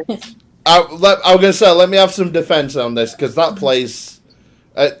differently. I was gonna say, let me have some defense on this because that place,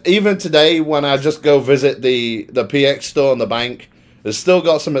 even today when I just go visit the PX store and the bank, it's still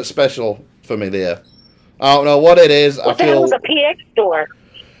got something special for me there. I don't know what it is. What the hell is a PX store?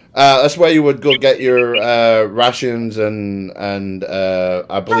 That's where you would go get your rations and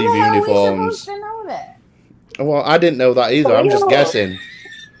I believe How the hell uniforms. are we supposed to know that? Well, I didn't know that either. I'm just guessing.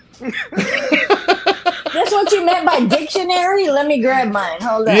 That's what you meant by dictionary? Let me grab mine.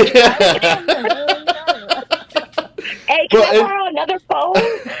 Hold on. Yeah. Hey, can I borrow another phone?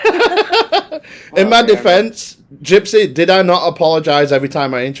 In my defense, Gypsy, did I not apologize every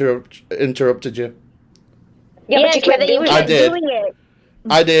time I interrupted you? Yeah, but you kept then you doing kept I did. doing it.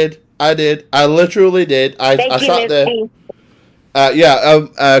 I did. I did. I literally did. I Thank you, sat there. Misty.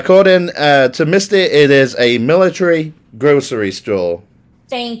 According to Misty, it is a military grocery store.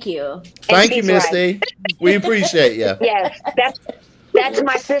 Thank you. Thank you, she's right. Misty. We appreciate you. Yes, that's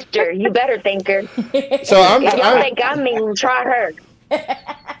my sister. You better thank her. So If y'all think I'm mean, try her.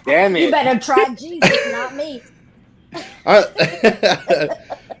 Damn You it. better try Jesus, not me.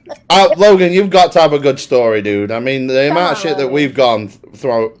 Logan, you've got to have a good story, dude. I mean, the Come amount on, of shit that Logan. we've gone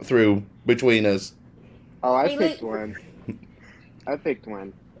through between us. Oh, I Hey, picked Lee- one. I picked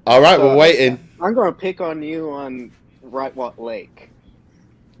one. All right, we're waiting. I'm going to pick on you on Rightwalk Lake.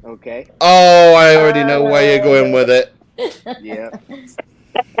 Okay? Oh, I already know where you're going with it. Yeah.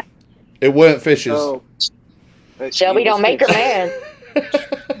 It weren't fishes. So, Shelby, it was don't make her fishes.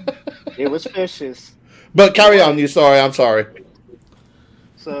 mad. It was fishes. But carry on, you sorry. I'm sorry.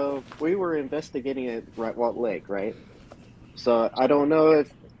 So we were investigating at Rightwalk Lake, right? So I don't know if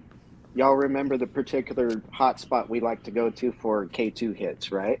y'all remember the particular hot spot we like to go to for K2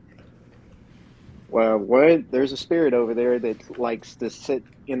 hits, right? Well, there's a spirit over there that likes to sit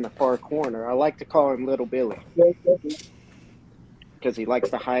in the far corner. I like to call him Little Billy because he likes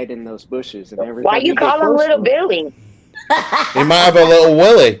to hide in those bushes and everything. Why you call him Little Billy? He might have a little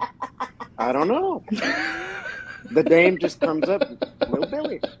willy. I don't know. The name just comes up, Little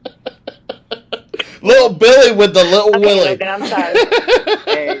Billy. Little Billy with the little Okay, willy. Logan, I'm sorry.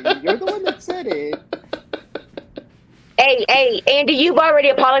 Hey, you're the one that said it. Hey, Andy, you've already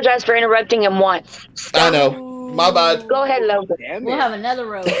apologized for interrupting him once. I know. My bad. Go ahead, Logan. Damn We'll it. have another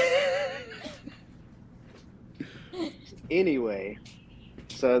road. Anyway,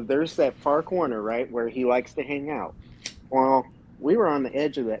 so there's that far corner, right, where he likes to hang out. Well, we were on the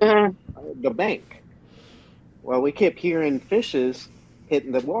edge of that, Mhm. the bank. Well, we kept hearing fishes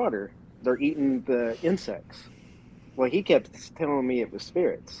hitting the water. They're eating the insects. Well, he kept telling me it was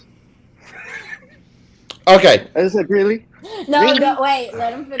spirits. Okay. I was like, really? No, Really? no, wait.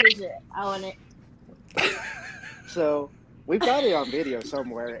 Let him finish it. I want it. So we've got it on video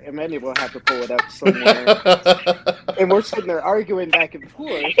somewhere, and maybe we'll have to pull it up somewhere. And we're sitting there arguing back and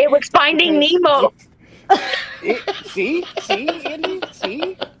forth. It was Finding because Nemo. See, Andy,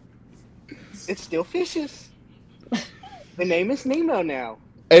 see? It's still fishes. The name is Nemo now.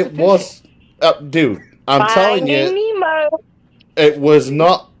 It was, dude. I'm telling Finding you, Nemo. it was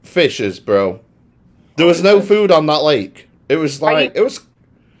not fishes, bro. There was no food on that lake. It was like it was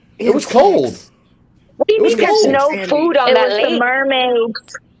cold. What do you It was mean there's cold. no food on It that was the lake?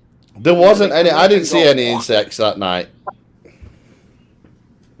 mermaids. There wasn't any. I didn't see any insects that night.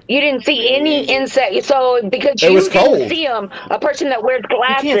 You didn't see any insect. So because It you was cold. didn't see them, a person that wears You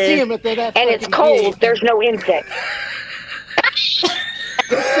glasses can't see them if they're that and it's fucking cold, big. there's no insect.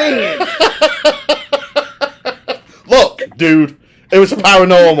 Just saying. Look, dude, it was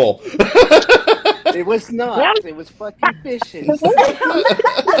paranormal. It was not. It was fucking fishes. What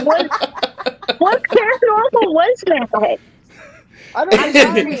paranormal was that? I don't I'm know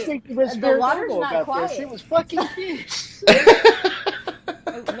telling you you, think it was the very water's normal not about this. quiet. It was fucking fish.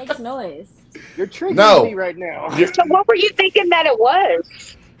 It makes noise. You're triggering No. me right now. So what were you thinking that it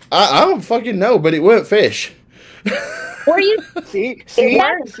was? I don't fucking know, but it weren't fish. Were you? See,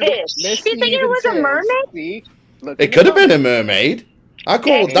 weren't see? fish. Misty You think it even was a says, mermaid? See? Look It at could have your been a mermaid. I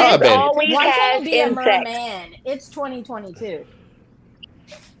called Texas that a bit. always Why can't has it be a insects. merman? It's 2022.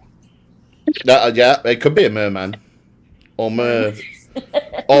 Yeah, it could be a merman. Or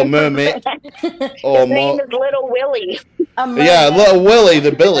or mermaid. Or His name is Little Willie. A merman. yeah, little Willie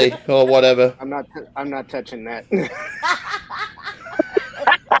the Billy or whatever. I'm not touching that.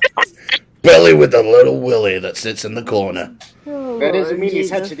 Billy with the little Willie that sits in the corner. Oh, That doesn't Lord mean you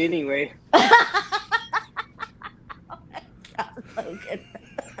Jesus. touch it anyway. Logan.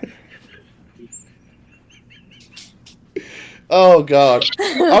 Oh God.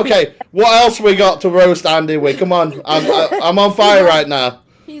 Okay, what else we got to roast Andy with? Come on, I'm on fire right now.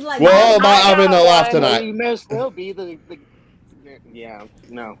 He's like, We're all about I having a got laugh one. Well, tonight. you may as well be the yeah,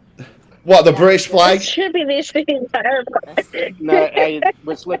 no. What, the British flag? It should be this entire project. No, I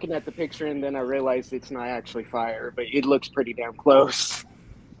was looking at the picture and then I realized it's not actually fire, but it looks pretty damn close.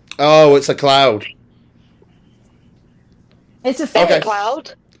 Oh, it's a cloud. it's a That's fish. a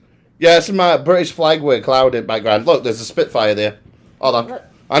cloud. Yeah, it's my British flag with a cloud in the background. Look, there's a Spitfire there. Hold on.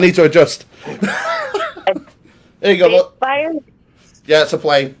 I need to adjust. There you go, look. Fire? Yeah, it's a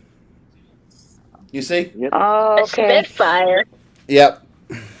plane. You see? Oh, A okay. Spitfire. Yep.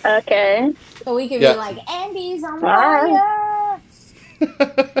 Okay. So we could Yeah. be like, Andy's on Ah.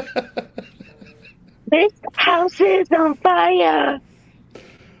 fire. This house is on fire.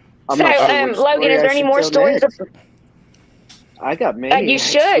 I'm So, not sure which Logan, story is I there any should more tell stories? next. I got many. You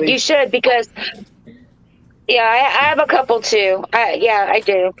actually. should, because yeah, I have a couple too. I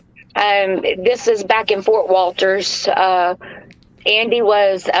do. This is back in Fort Walters. Andy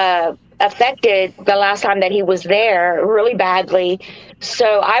was affected the last time that he was there really badly.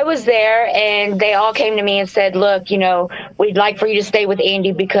 So I was there, and they all came to me and said, "Look, we'd like for you to stay with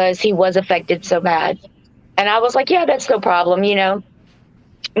Andy because he was affected so bad." And I was like, "Yeah, that's no problem."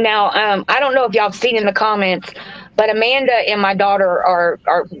 Now, I don't know if y'all have seen in the comments, but Amanda and my daughter are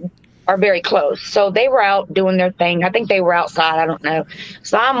very close. So they were out doing their thing. I think they were outside. I don't know.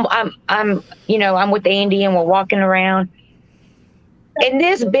 So I'm with Andy, and we're walking around, and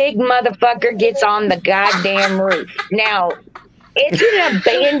this big motherfucker gets on the goddamn roof. Now, it's an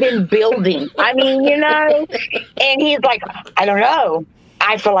abandoned building. I mean, and he's like, "I don't know.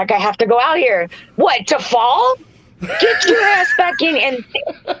 I feel like I have to go out here." What, to fall? Get your ass back in. And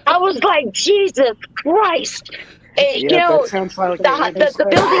I was like, Jesus Christ. That sounds like The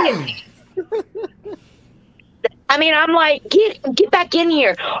building is, I mean, I'm like, get back in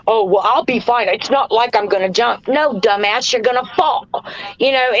here. "Oh, well, I'll be fine. It's not like I'm going to jump." No, dumbass, you're going to fall.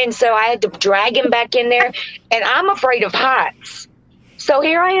 And so I had to drag him back in there. And I'm afraid of heights. So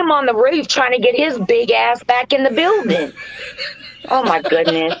here I am on the roof trying to get his big ass back in the building. Oh, my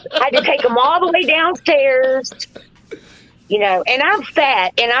goodness. I had to take him all the way downstairs. And I'm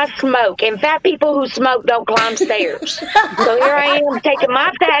fat, and I smoke, and fat people who smoke don't climb stairs. So here I am taking my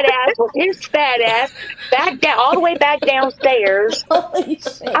fat ass with his fat ass back down, all the way back downstairs. Holy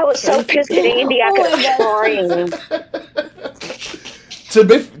shit. I was so pissed at Andy, I could have screamed.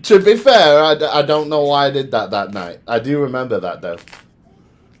 To be fair, I don't know why I did that night. I do remember that though.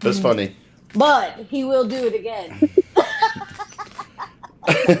 That's funny. But he will do it again.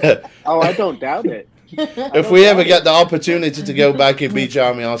 Oh, I don't doubt it. If we ever get the opportunity to go back in Beach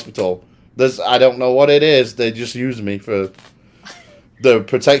Army Hospital, I don't know what it is. They just use me for the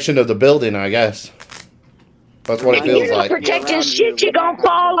protection of the building, I guess. That's what it feels You're not like. protecting shit. You're going to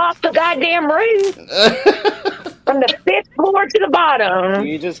fall off the goddamn roof. From the 5th floor to the bottom.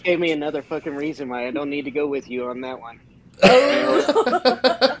 You just gave me another fucking reason why I don't need to go with you on that one.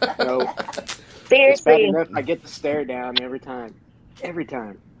 No. It's bad Seriously. enough I get the stare down every time. Every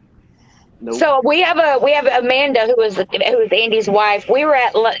time. Nope. So we have Amanda, who is Andy's wife. We were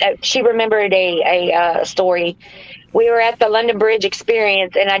at she remembered a story. We were at the London Bridge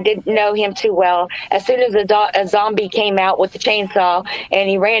experience, and I didn't know him too well. As soon as a zombie came out with the chainsaw, and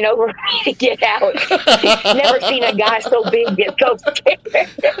he ran over me to get out. Never seen a guy so big get so scared.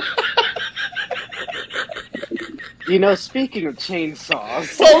 Speaking of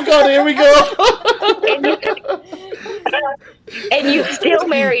chainsaws. Oh God, here we go. And you still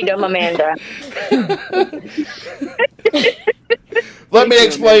married him, Amanda. Let me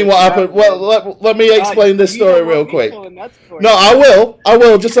explain what happened. Well, let me explain this story real quick. No, I will.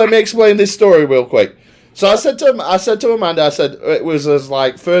 Just let me explain this story real quick. So I said to Amanda, I said it was his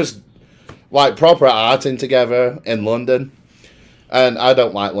first proper outing together in London, and I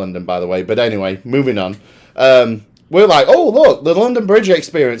don't like London, by the way. But anyway, moving on. We're like, "Oh, look, the London Bridge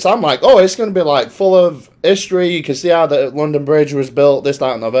experience." I'm like, "Oh, it's going to be full of history. You can see how the London Bridge was built, this,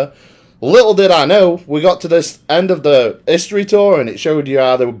 that, and other." Little did I know, we got to this end of the history tour, and it showed you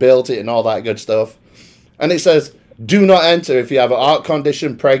how they built it and all that good stuff. And it says, "Do not enter if you have a heart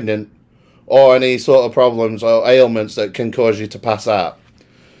condition, pregnant, or any sort of problems or ailments that can cause you to pass out."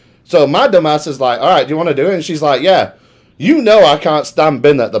 So my dumbass is like, "All right, do you want to do it?" And she's like, "Yeah, I can't stand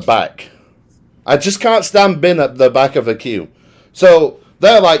bin at the back. I just can't stand bin at the back of the queue." So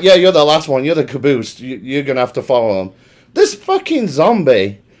they're like, "Yeah, you're the last one. You're the caboose. You're going to have to follow them." This fucking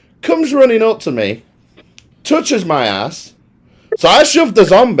zombie comes running up to me, touches my ass. So I shoved the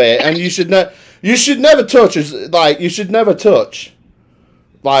zombie, and you should never touch. You should never touch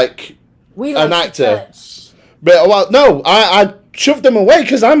We an like to actor. touch. But no, I shoved him away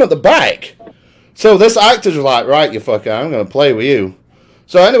because I'm at the back. So this actor's like, "Right, you fucker, I'm going to play with you."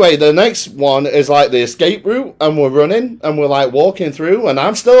 So anyway, the next one is the escape route, and we're running, and we're walking through, and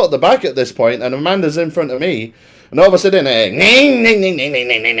I'm still at the back at this point, and Amanda's in front of me, and all of a sudden, and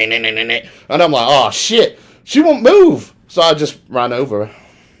I'm like, "Oh shit, she won't move." So I just ran over her.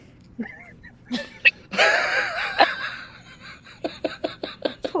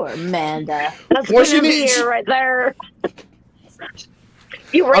 Poor Amanda. That's What she gonna be needs- here right there.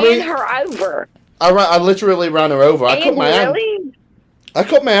 You ran her over. I literally ran her over. I cut my hand. Really? I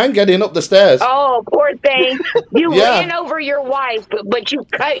cut my hand getting up the stairs. Oh, poor thing. You Yeah. ran over your wife, but you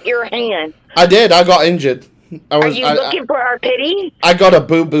cut your hand. I did. I got injured. Are you looking for our pity? I got a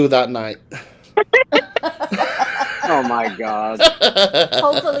boo-boo that night. Oh my god.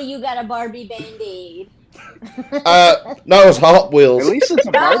 Hopefully you got a Barbie Band-Aid. No, it was Hot At Wheels. least it's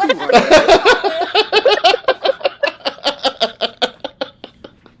a Barbie one.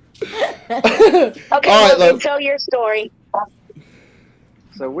 Okay, All right, Logan, look. tell your story.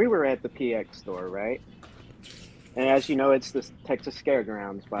 So we were at the PX store, right? And as you know, it's the Texas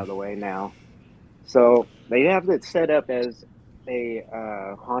Scaregrounds, by the way, now. So they have it set up as a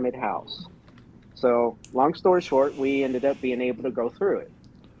haunted house. So long story short, we ended up being able to go through it.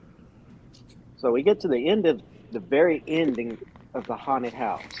 So we get to the end of the very ending of the haunted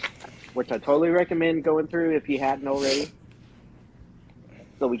house, which I totally recommend going through if you hadn't already.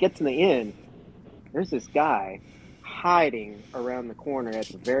 So we get to the end. There's this guy hiding around the corner at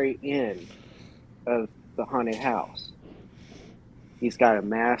the very end of the haunted house. He's got a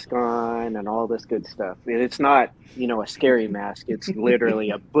mask on and all this good stuff. And it's not, a scary mask. It's literally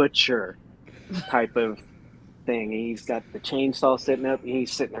a butcher type of thing. And he's got the chainsaw sitting up, and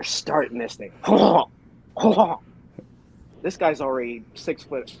he's sitting there starting this thing. This guy's already 6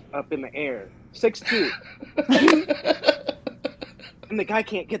 foot up in the air, 6'2". And the guy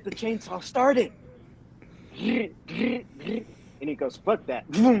can't get the chainsaw started. And he goes, fuck that.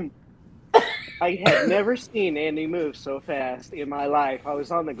 I had never seen Andy move so fast in my life. I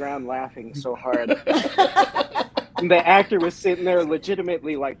was on the ground laughing so hard. And the actor was sitting there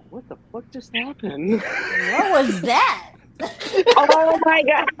legitimately like, what the fuck just happened? What was that? Oh my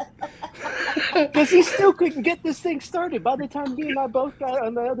god! Because he still couldn't get this thing started. By the time me and I both got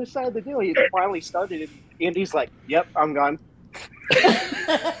on the other side of the deal, he finally started it. Andy's like, yep, I'm gone.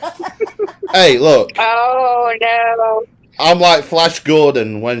 Hey, look. Oh no! I'm like Flash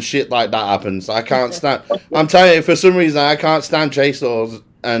Gordon when shit like that happens. I can't stand. I'm telling you, for some reason, I can't stand chainsaws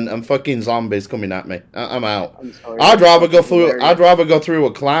and fucking zombies coming at me. I'm out. I'm sorry. I'd rather go through. I'd rather go through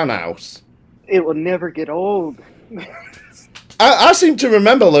a clown house. It will never get old. I seem to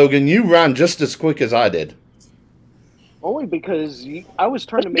remember, Logan, you ran just as quick as I did. Only because I was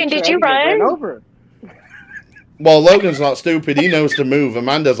trying to make Did sure you I didn't get run? ran over. Well, Logan's not stupid. He knows to move.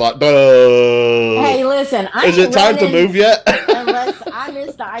 Amanda's like, duh. Hey, listen, I Is it ain't time to running move yet? unless I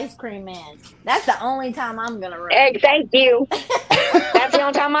miss the ice cream man. That's the only time I'm gonna run. Hey, thank you. That's the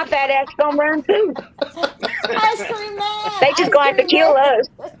only time my fat ass gonna run too. Ice cream man. They just gonna have to kill us.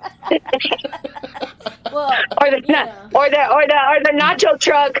 Well, Or the nacho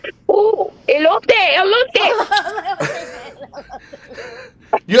truck. Ooh, elote.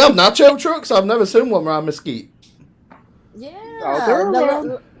 You have nacho trucks? I've never seen one around Mesquite. Yeah. Oh, they're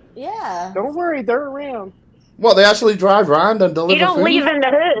around. Yeah. Don't worry, they're around. What, they actually drive around and deliver You don't food? live in the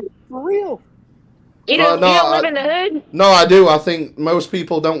hood. For real. You No, don't live in the hood. No, I do. I think most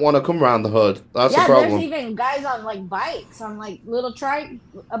people don't want to come around the hood. That's the problem. There's even guys on like bikes, on like little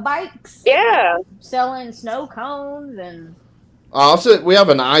bikes. Yeah. Selling snow cones and We have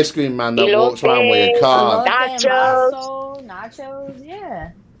an ice cream man that walks around with a car. nachos,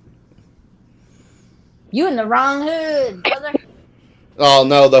 yeah. You in the wrong hood, brother. Oh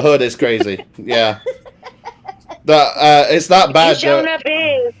no, the hood is crazy. Yeah, it's that bad. You showing up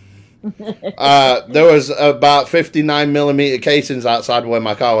is. There was about 59mm casings outside where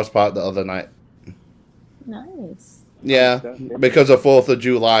my car was parked the other night. Nice. Yeah, because of 4th of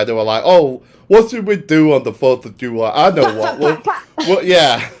July, they were like, "Oh, what should we do on the 4th of July?" I know what.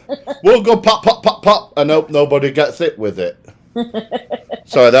 We'll go pop, pop, pop, pop, and hope nobody gets hit with it.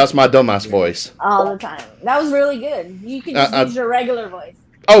 Sorry, that's my dumbass voice. All the time. That was really good. You can just use your regular voice.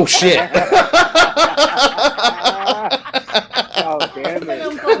 Oh shit! Oh damn it!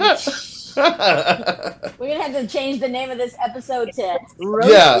 We're gonna have to change the name of this episode to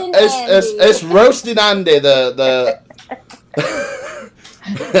Roasting Yeah, it's Roasting Andy. I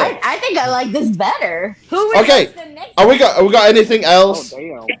think I like this better. Who Okay, the next we got anything else? Oh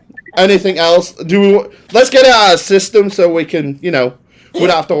damn! Anything else? Let's get it out of the system so we can, we don't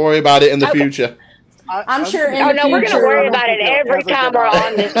have to worry about it in the future. I'm sure in Oh the no, we're future, gonna worry about it every time we're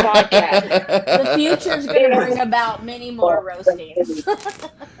on this podcast. the future's gonna bring about many more roastings.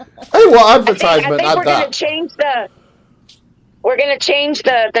 Hey, what advertisement? I think we're gonna change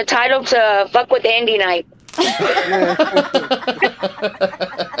the title to "Fuck with Andy Night."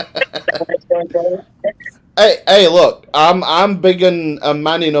 Hey, look, I'm big and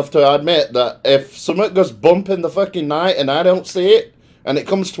man enough to admit that if something goes bump in the fucking night and I don't see it and it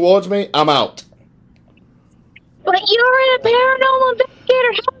comes towards me, I'm out. But you're in a paranormal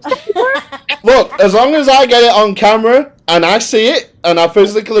investigator. How's that work? Look, as long as I get it on camera and I see it and I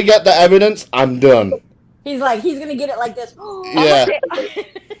physically get the evidence, I'm done. He's gonna get it like this. Yeah.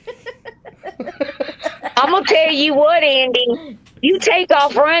 I'm gonna tell you what, Andy. you take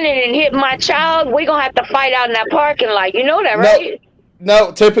off running and hit my child, we're gonna have to fight out in that parking lot. You know that, No. right?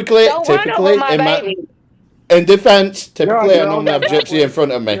 No, typically, Don't run over my in baby. in defense, You're on typically I your own normally have at that Gypsy point. in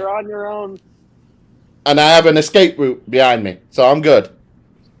front of me, You're on your own. and I have an escape route behind me, so I'm good.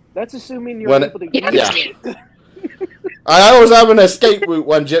 That's assuming you're When able to Yeah. use it. I always have an escape route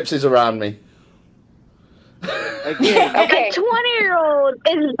when Gypsy's around me. Again, Okay. A 20-year-old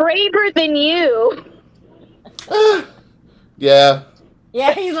is braver than you. Yeah.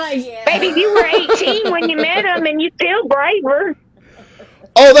 Yeah, he's like, yeah. Baby, you were 18 when you met him, and you still braver.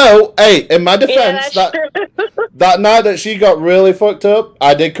 Although, hey, in my Yeah, defense, that's true. that night that she got really fucked up,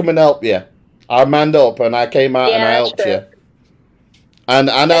 I did come and help you. I manned up and I came out Yeah, and I that's helped true. you. And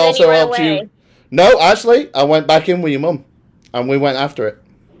I then also you ran helped away. you. No, actually, I went back in with your mum, and we went after it.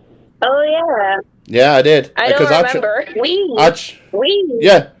 Oh yeah, Yeah, I did. I don't remember. We. We,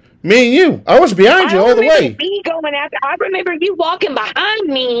 yeah, me and you. I was behind you all the way. Me going after. I remember you walking behind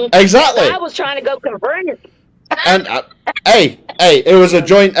me. Exactly. I was trying to go convert it. And hey, it was a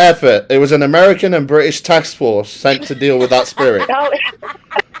joint effort. It was an American and British task force sent to deal with that spirit. No.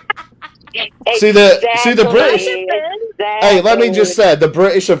 See the British. Exactly. Hey, let me just say, the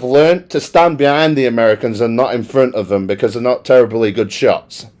British have learned to stand behind the Americans and not in front of them because they're not terribly good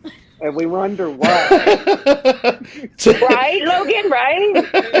shots. and we wonder why. Right, Logan,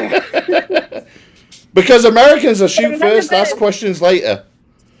 right? Because Americans will shoot first, ask questions later.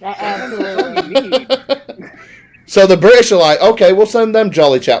 Absolutely. So the British are like, okay, we'll send them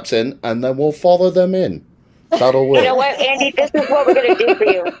jolly chaps in, and then we'll follow them in. That'll work. You know what, Andy? This is what we're going to do for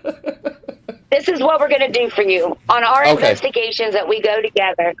you. This is what we're going to do for you. On our investigations that we go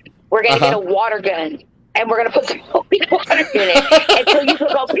together, we're going to get a water gun. And we're going to put some holy water in it until you can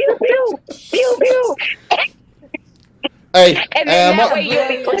go pew, pew, pew, pew. Hey, And then that way you'll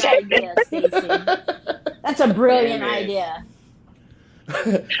be protected. Idea, Stacey. That's a brilliant idea.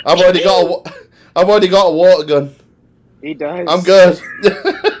 I've already got a water gun. He does. I'm good.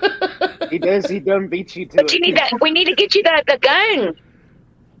 He does. He done beat you to But it. you need that. We need to get you the gun.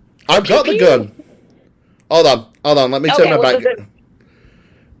 I've got the gun. Hold on. Let me turn my back.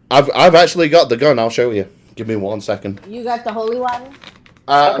 I've actually got the gun. I'll show you. Give me 1 second. You got the holy water?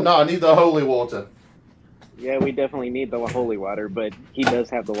 No, I need the holy water. Yeah, we definitely need the holy water, but he does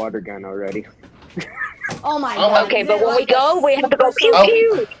have the water gun already. Oh my god. Okay, Is but it when we like go, a we have to go super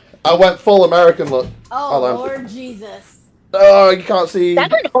pew soaker? pew. I went full American look. Oh, Hold on. Lord Jesus. Oh, you can't see.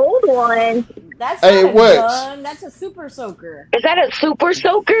 That's an old one. That's Hey, not it a works. gun. That's a super soaker. Is that a super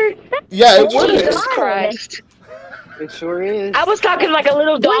soaker? Yeah, it Jesus works. Christ! It sure is. I was talking like a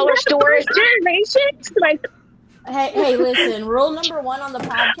little dollar store. Generations, like Hey, listen. Rule number 1 on the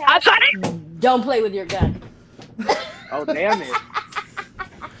I podcast: thought it. don't play with your gun. Oh, damn it.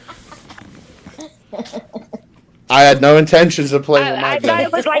 I had no intentions of playing with my I thought gun.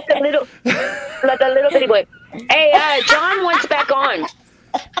 it was like the little bitty boy. Hey, John wants back on.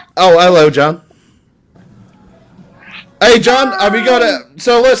 Oh, hello, John. Hey, John, have you got a...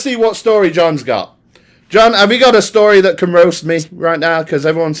 So let's see what story John's got. John, have you got a story that can roast me right now? Because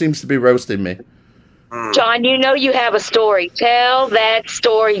everyone seems to be roasting me. John, you know you have a story. Tell that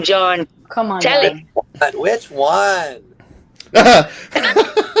story, John. Come on, Tell John. it. Which one?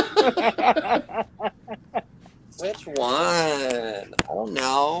 Which one? I don't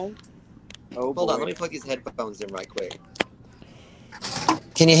know. Oh, Hold boy. on, let me plug these headphones in right quick.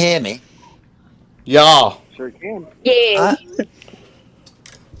 Can you hear me? Yeah. Sure can. Yeah.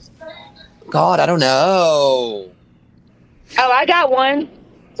 God, I don't know. Oh, I got one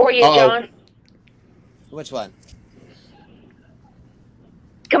for you, Uh-oh. John. Which one?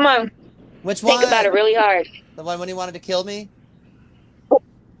 Come on. Which one? Think about it really hard. The one when he wanted to kill me?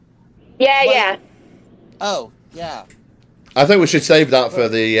 Yeah, What? yeah. Oh, yeah. I think we should save that for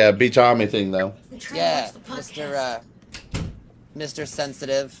the Beach Army thing, though. Yeah, Mr.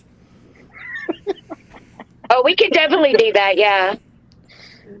 Sensitive. Oh, we can definitely do that, yeah.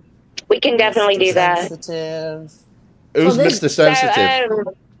 We can definitely do that. Sensitive. Who's So this- Mr. Sensitive?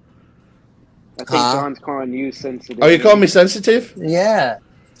 I think Huh? John's calling you sensitive. Oh, you call me sensitive? Yeah.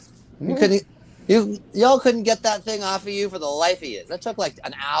 You couldn't. Y'all couldn't get that thing off of you for the life of you. That took like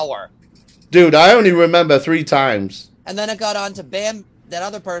an hour, Dude, I only remember 3 times. and then it got on to Bam, that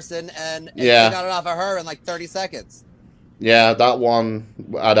other person, and Yeah. they got it off of her in like 30 seconds. Yeah, that one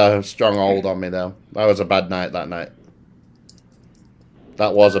had a strong hold on me, though. That was a bad night that night.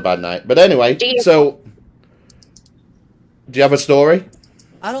 That was a bad night. But anyway, so... Do you have a story?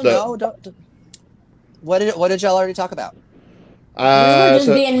 I don't The- know. What did y'all already talk about? We were just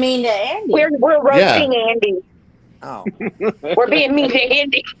So- being mean to Andy. We're roasting Andy. Oh, We're being mean to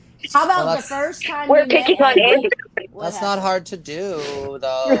Andy. How about Well, the first time We're you met picking on Andy. What That's happened? not hard to do,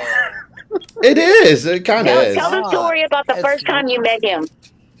 though. It is. It kind of is. Tell the story about the It's first time you met him.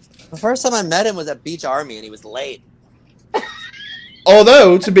 The first time I met him was at Beach Army, and he was late.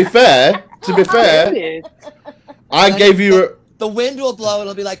 Although, to be fair, I gave you. The wind will blow, and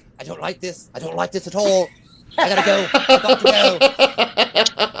it'll be like, I don't like this. I don't like this at all. I gotta go. I've got to go.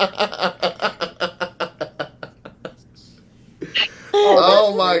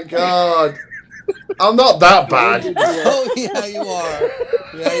 Oh my god. I'm not that bad. Oh, yeah, you are.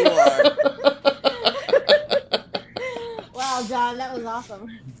 Yeah, you are. Wow, John, that was awesome.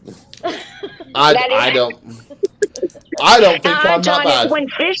 I don't think I'm John, that bad. it's when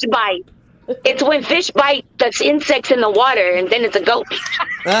fish bite. It's when fish bite the insects in the water, and then it's a ghost.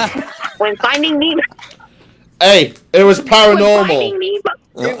 When Finding Nemo. Hey, it was When Finding paranormal.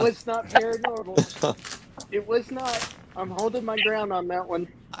 Nemo. It was not paranormal. It was not. I'm holding my ground on that one.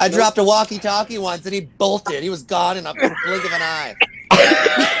 I dropped a walkie-talkie once, and he bolted. He was gone in a blink of an eye.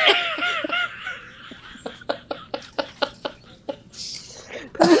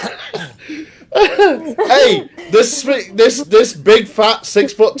 Hey, this big fat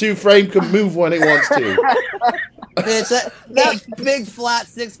 6'2" frame can move when it wants to. Bitch, that big flat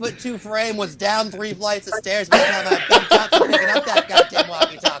 6'2" frame was down 3 flights of stairs by the time I bent up for picking up that goddamn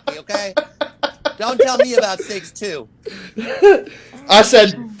walkie-talkie, okay? Don't tell me about 6'2". I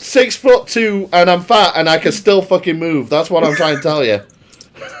said 6'2" and I'm fat and I can still fucking move. That's what I'm trying to tell you.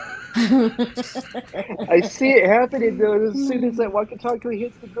 I see it happening though as soon as that walkie-talkie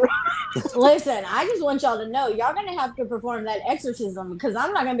hits the ground. Listen, I just want y'all to know, y'all gonna have to perform that exorcism because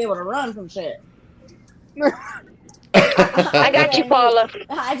I'm not gonna be able to run from shit. I got you, Paula.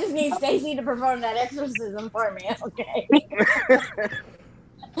 I just need Stacy to perform that exorcism for me, okay?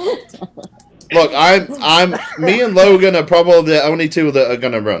 Look, me and Logan are probably the only two that are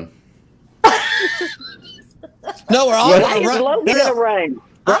gonna run. No, we're all Why Why gonna is run. Logan No, gonna run?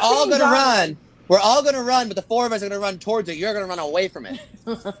 we're I all think gonna John- run. We're all gonna run, but the 4 of us are gonna run towards it. You're gonna run away from it.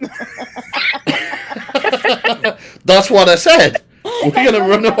 That's what I said. We're gonna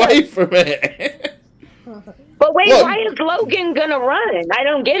run away from it. But wait, Look. why is Logan gonna run? I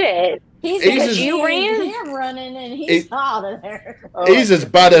don't get it. He's He's gonna as- see You ran? him running and he's out of there. He's as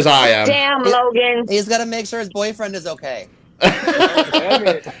bad as I am. Damn, Logan. He's gotta make sure his boyfriend is okay. Damn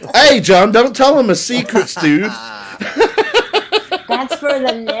it. Hey, John, don't tell him a secrets, dude. That's for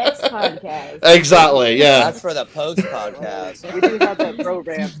the next podcast. Exactly, yeah. That's for the post podcast. We do have that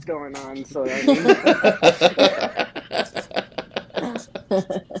romance going on, so I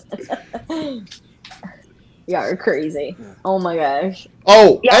mean, Y'all are crazy. Oh my gosh.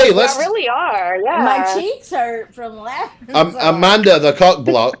 Oh, Yeah, hey, y'all let's. really are. Yeah. My cheeks hurt from laughing. Amanda, the cock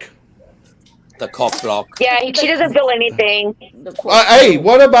block. The cock block. Yeah, she doesn't feel anything. Hey,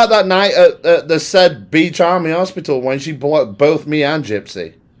 what about that night at the said Beach Army Hospital when she blocked both me and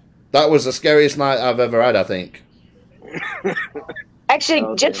Gypsy? That was the scariest night I've ever had, I think. Actually,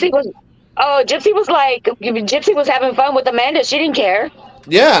 Okay. Gypsy was having fun with Amanda. She didn't care.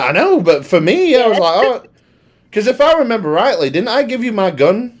 Yeah, I know, but for me, I was like, oh. Because if I remember rightly, didn't I give you my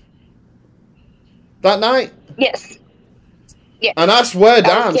gun that night? Yes. Yeah. And I swear I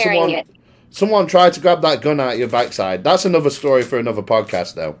down, was carrying it. someone tried to grab that gun out of your backside. That's another story for another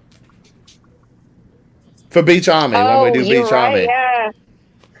podcast, though. For Beach Army, when we do you're Beach right, Army. Yeah.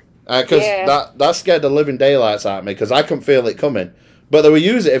 Because that scared the living daylights out of me, because I couldn't feel it coming. But they were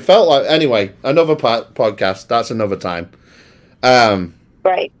using it. It felt like... Anyway, another podcast. That's another time.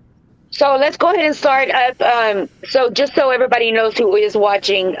 Right. So let's go ahead and start. So just so everybody knows who is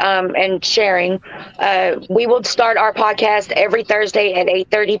watching and sharing, we will start our podcast every Thursday at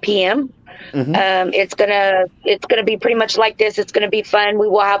 8:30 p.m. Mhm. It's gonna be pretty much like this. It's gonna be fun. We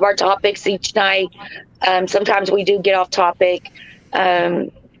will have our topics each night. Sometimes we do get off topic.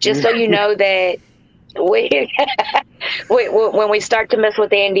 Just so you know that we when we start to mess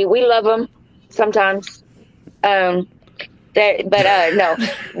with Andy, we love him sometimes. No,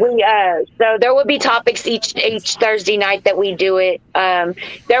 we so there will be topics each Thursday night that we do it.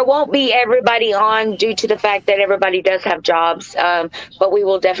 There won't be everybody on due to the fact that everybody does have jobs, but we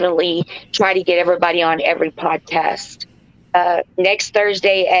will definitely try to get everybody on every podcast. Next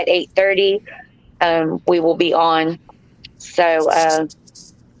Thursday at 8:30, we will be on. So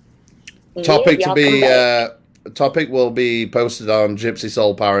Topic yeah, to y'all be come back. topic will be posted on Gypsy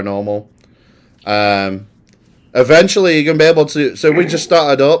Soul Paranormal. Eventually you're gonna be able to. So we just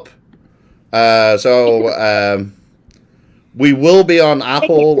started up. We will be on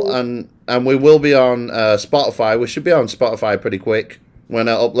Apple and we will be on Spotify. We should be on Spotify pretty quick when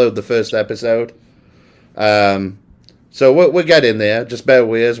I upload the first episode. So we're getting there. Just bear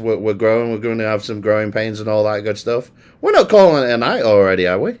with us. We're growing. We're going to have some growing pains and all that good stuff. We're not calling it a night already,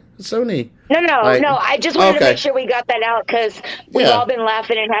 are we? It's only No, like, I just wanted to okay. make sure we got that out because we've Yeah. all been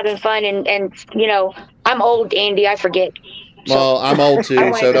laughing and having fun, and you know, I'm old, Andy. I forget. Well, I'm old I too,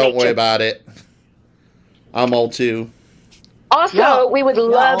 wanted so to don't make worry sure. about it. I'm old too. Also, No, we would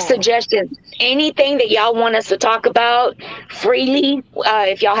love no. suggestions. Anything that y'all want us to talk about freely.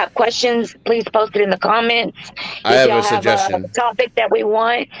 If y'all have questions, please post it in the comments. I If have y'all a have a suggestion. topic that we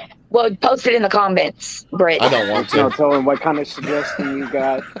want, well, post it in the comments, Britt. I don't want No, to. tell him what kind of suggestion you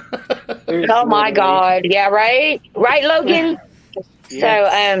got. There's Oh my literally- God. Yeah, right? Right, Logan?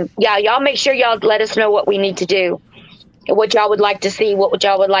 Yes. So, yeah, y'all make sure y'all let us know what we need to do, what y'all would like to see, what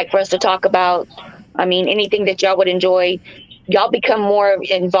y'all would like for us to talk about. I mean, anything that y'all would enjoy. Y'all become more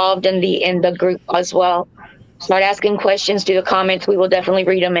involved in the group as well. Start asking questions through the comments. We will definitely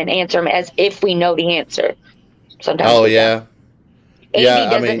read them and answer them as if we know the answer. Sometimes Oh we yeah, don't. yeah.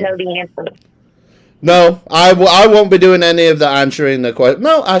 Andy I doesn't mean, know the answer. no, I won't be doing any of the answering the question.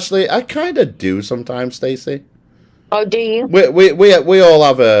 No, actually, I kind of do sometimes, Stacey. Oh, do you? We all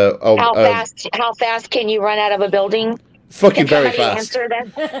have How fast can you run out of a building? fucking Can very somebody fast, answer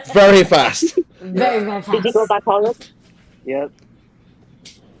that? very fast. Very, very Did you go fast. bipolar? Yep.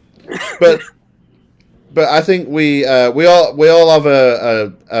 But I think we all have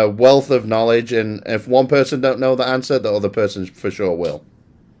a wealth of knowledge, and if one person don't know the answer, the other person for sure will.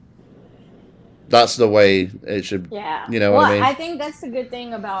 That's the way it should. Yeah. You know well, what I mean? I think that's the good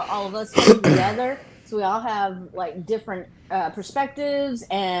thing about all of us coming together. So we all have like different perspectives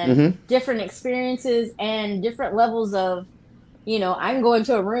and Mhm. different experiences and different levels of, I can go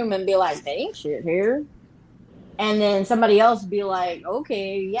into a room and be like, they ain't shit here. And then somebody else be like,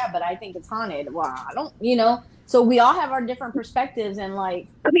 okay, yeah, but I think it's haunted. Well, I don't. So we all have our different perspectives. And like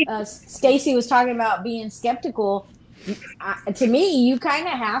Stacy was talking about being skeptical. To me, you kind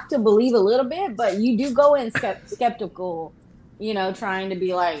of have to believe a little bit, but you do go in skeptical, trying to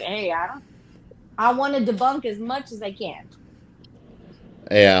be like, hey, I want to debunk as much as I can.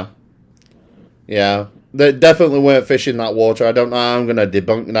 Yeah. They definitely weren't fishing that water. I don't know how I'm going to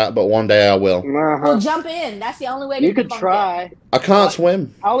debunk that, but one day I will. Uh-huh. Well, jump in. That's the only way to You could debunk try. it. I can't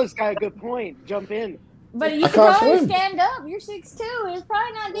swim. Alice got a good point. Jump in. But you I can can't probably swim. stand up. You're 6'2". It's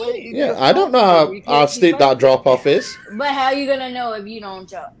probably not deep. Wait, Yeah, you're I don't know flat, you how can't steep that drop off is. But how are you going to know if you don't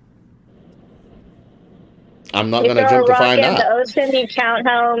jump? I'm not You going to throw a jump to rock find in the out. ocean, you count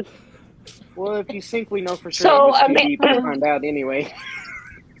home. Well, if you sink, we know for sure So, it was too deep. We'll find out anyway.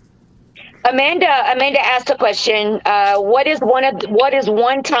 Amanda asked a question. What is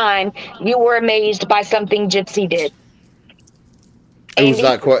one time you were amazed by something Gypsy did? Who's Andy?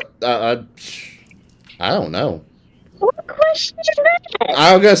 that? I don't know. What question is that?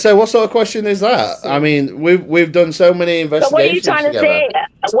 I was gonna say, what sort of question is that? I mean, we've done so many So what are you investigations trying to together. say?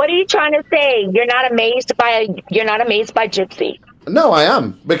 What are you trying to say? You're not amazed by Gypsy. No, I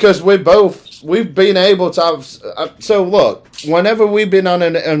am, because we've been able to have. So look, whenever we've been on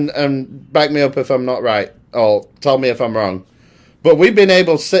and back me up if I'm not right, or tell me if I'm wrong, but we've been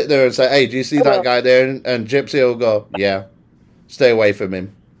able to sit there and say, "Hey, do you see that guy there?" And Gypsy will go, "Yeah, stay away from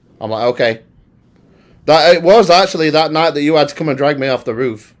him." I'm like, "Okay." That it was actually that night that you had to come and drag me off the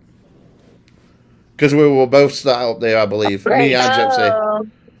roof. Because we were both sat up there, I believe. Me and Gypsy. Oh.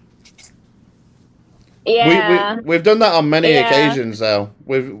 Yeah. We've done that on many Yeah. occasions, though.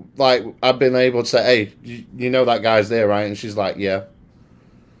 I've been able to say, hey, you know that guy's there, right? And she's like, yeah.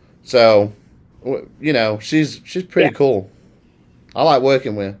 So, she's pretty cool. I like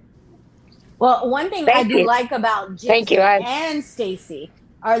working with her. Well, one thing I do like about Gypsy and Stacy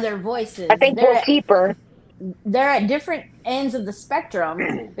are their voices. I think we'll keep her. They're at different ends of the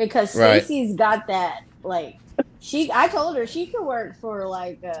spectrum because Right. Stacy's got that I told her she could work for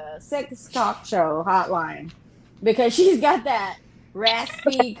like a sex talk show hotline because she's got that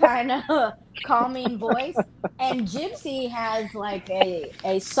raspy kind of calming voice, and Gypsy has like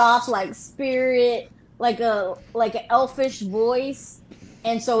a soft like spirit, like an elfish voice,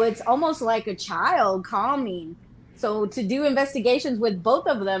 and so it's almost like a child calming. So to do investigations with both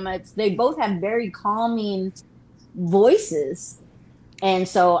of them, they both have very calming voices. And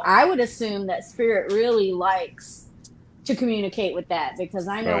so I would assume that Spirit really likes to communicate with that, because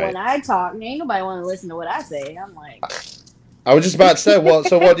I know when I talk, ain't nobody want to listen to what I say. I'm like, I was just about to say,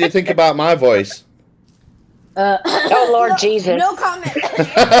 what do you think about my voice? Oh, Lord Jesus. No comment.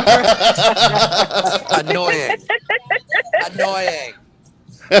 Annoying.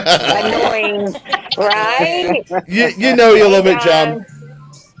 Annoying, right? You know you love it, John.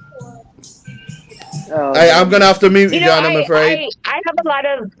 Hey, I'm gonna have to mute you, John. I'm afraid. I have a lot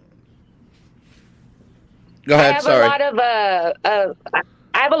of. Go I ahead. have Sorry. a lot of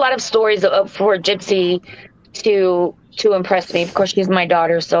I have a lot of stories for Gypsy to impress me. Of course, she's my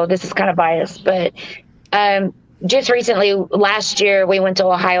daughter, so this is kind of biased. But um, just recently, last year, we went to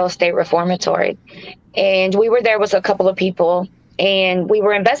Ohio State Reformatory, and we were there with a couple of people, and we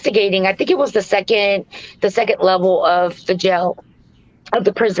were investigating. I think it was the second level of the jail of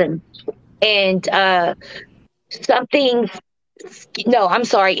the prison, and something no, I'm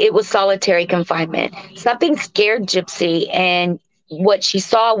sorry. It was solitary confinement. Something scared Gypsy, and what she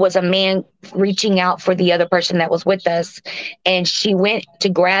saw was a man reaching out for the other person that was with us. And she went to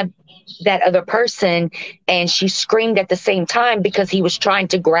grab that other person, and she screamed at the same time because he was trying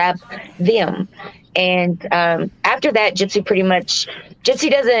to grab them. And after that, Gypsy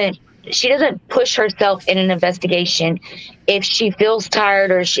doesn't. She doesn't push herself in an investigation. If she feels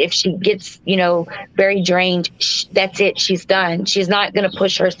tired or if she gets, very drained, that's it. She's done. She's not going to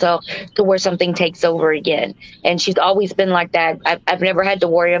push herself to where something takes over again. And she's always been like that. I've never had to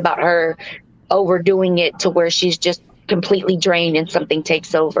worry about her overdoing it to where she's just completely drained and something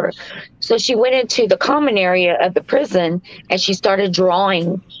takes over. So she went into the common area of the prison and she started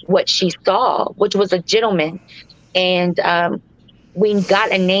drawing what she saw, which was a gentleman. And we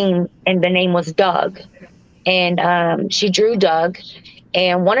got a name, and the name was Doug. And she drew Doug.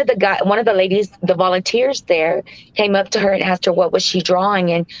 And one of the ladies, the volunteers there, came up to her and asked her what was she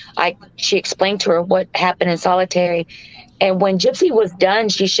drawing, and she explained to her what happened in solitary. And when Gypsy was done,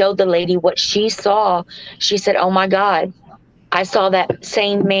 she showed the lady what she saw. She said, "Oh my God, I saw that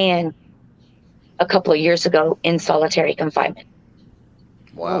same man a couple of years ago in solitary confinement."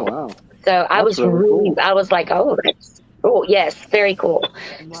 Oh, Wow. wow. So I That's was really cool. I was like, "Oh, that's cool." Yes, very cool.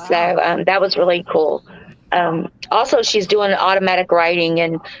 Wow. So that was really cool. Also, she's doing automatic writing,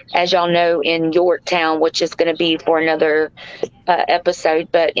 and as y'all know, in Yorktown, which is going to be for another episode,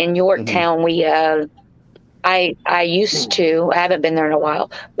 but in Yorktown, I used to, I haven't been there in a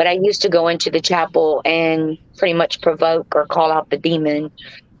while, but I used to go into the chapel and pretty much provoke or call out the demon.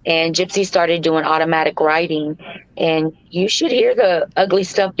 And Gypsy started doing automatic writing, and you should hear the ugly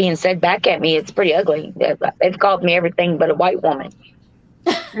stuff being said back at me. It's pretty ugly. They've called me everything but a white woman.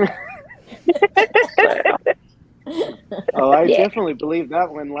 Oh, I Yeah. definitely believed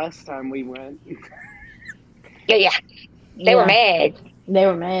that one last time we went. Yeah. They were mad. They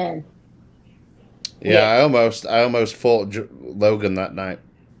were mad. Yeah, I almost fought Logan that night.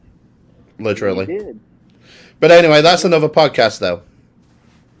 Literally. You did. But anyway, that's another podcast, though.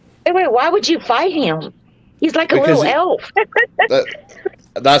 Wait, why would you fight him? He's like a Because little elf.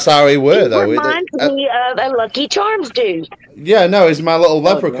 That's how he were, He though. reminds me of a Lucky Charms dude. Yeah, no, he's my little Oh,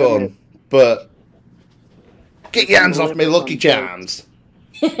 damn leprechaun. it. But get your hands I'm a off me, leprechaun Lucky too. Charms.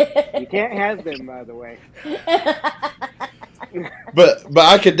 You can't have them, by the way. But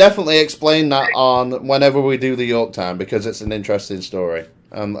I could definitely explain that on whenever we do the Yorktown because it's an interesting story.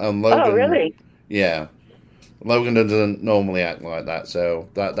 And Logan, Oh, really? Yeah, Logan doesn't normally act like that, so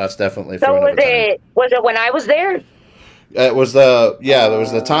that's definitely for So another time. was it when I was there? It was there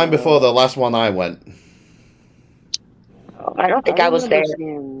was the time before the last one I went. I don't think I was there.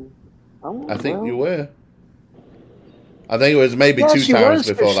 I think you were. I think it was maybe Yeah, 2 she times was,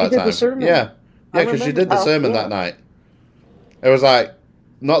 'cause before she that did the time. sermon. Yeah, because she did the Oh, sermon yeah. that night. It was like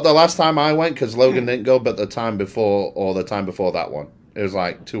not the last time I went because Logan didn't go, but the time before or the time before that one. It was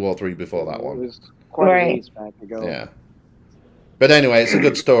like 2 or 3 before that It one. was quite a Right. ways back ago. Yeah. But anyway, it's a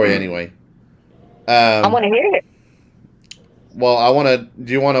good story anyway. I want to hear it. Well,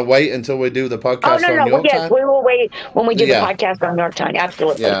 do you want to wait until we do the Oh, podcast on no. your Yes, time? we will wait when we do Yeah. the podcast on North Time.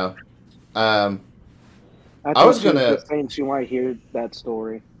 Absolutely. Yeah. I I was thought she was gonna- just saying she might hear that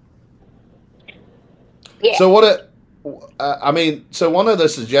story. Yeah. So so one of the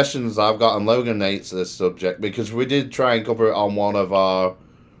suggestions I've got, and Logan hates this subject because we did try and cover it on one of our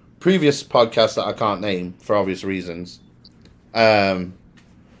previous podcasts that I can't name for obvious reasons. But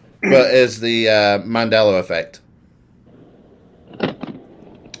is the Mandela effect?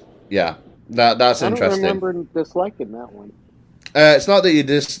 Yeah, that's I don't interesting. remember disliking that one. It's not that you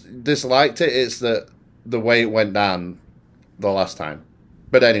disliked it; it's that the way it went down the last time.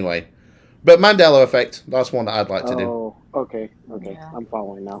 But anyway, Mandela effect. That's one that I'd like to do. Oh, okay. Yeah. I'm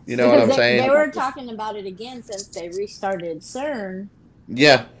following now. You know what I'm Because saying? They were talking about it again since they restarted CERN.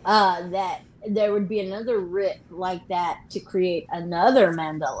 Yeah, That there would be another rip like that to create another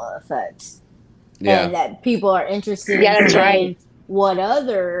Mandela effect. yeah. And that people are interested Yeah, in that's seeing right. what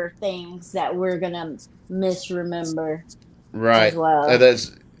other things that we're going to misremember Right. as well.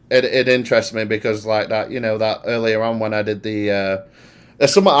 It interests me because like that, that earlier on when I did the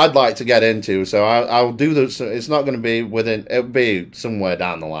there's something I'd like to get into, so I'll do this. It's not going to be it'll be somewhere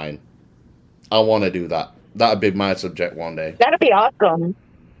down the line. I want to do that. That'd be my subject one day. That'd be awesome.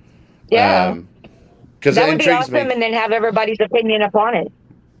 Yeah. Because That it would be intrigues awesome, me. and then have everybody's opinion upon it.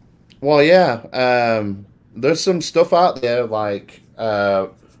 Well, yeah. There's some stuff out there, like,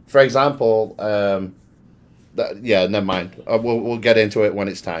 for example, never mind. We'll get into it when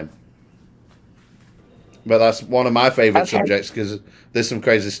it's time. But that's one of my favorite subjects because there's some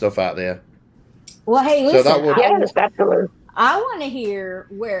crazy stuff out there. Well, hey, So listen. that would- Yes, absolutely. I want to hear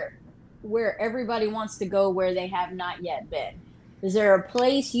where everybody wants to go where they have not yet been. Is there a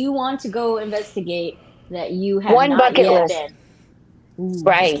place you want to go investigate that you have One not bucket yet list. been? Ooh,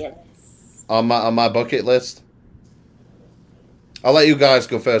 Right. yes. On my bucket list. I'll let you guys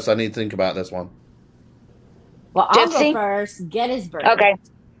go first. I need to think about this one. Well, I'll Gypsy? go first. Gettysburg. Okay.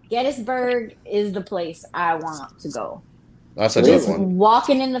 Gettysburg is the place I want to go. That's a Just good one.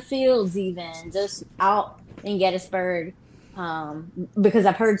 walking in the fields, even just out in Gettysburg, because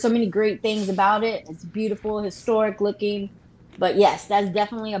I've heard so many great things about it. It's beautiful, historic looking. But yes, that's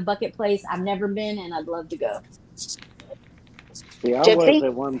definitely a bucket place I've never been, and I'd love to go. Yeah, I Gypsy? was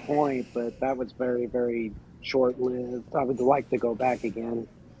at one point, but that was very, very short-lived. I would like to go back again.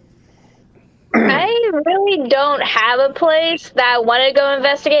 I really don't have a place that I want to go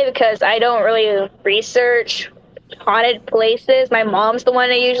investigate because I don't really research haunted places. My mom's the one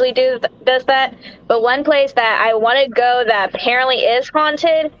that usually does that. But one place that I want to go that apparently is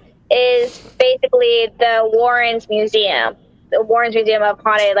haunted is basically the Warrens Museum. The Warrens Museum of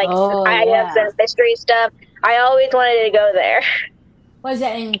Haunted, Oh, items yeah. and mystery stuff. I always wanted to go there. Was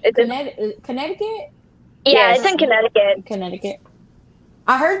that in Connecticut? Yeah, Yes. it's in Connecticut. Connecticut.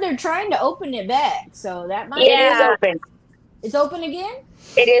 I heard they're trying to open it back, so that might. It is Yeah. open. It's open again.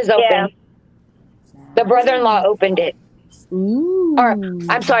 It is open. Yeah. The brother-in-law opened it. Ooh. Or,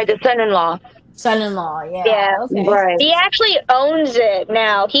 I'm sorry, the son-in-law. Son-in-law. Yeah. Yeah. Okay. Right. He actually owns it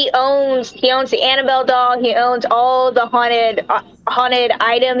now. He owns the Annabelle doll. He owns all the haunted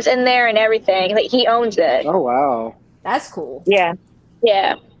items in there and everything. Like, he owns it. Oh, wow. That's cool. Yeah.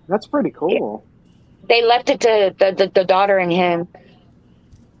 Yeah. That's pretty cool. They left it to the daughter and him.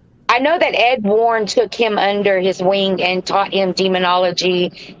 I know that Ed Warren took him under his wing and taught him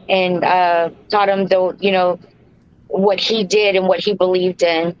demonology and taught him what he did and what he believed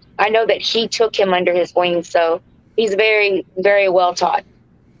in. I know that he took him under his wing, so he's very, very well taught.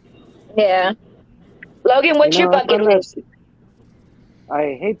 Yeah. Logan, what's your bucket list?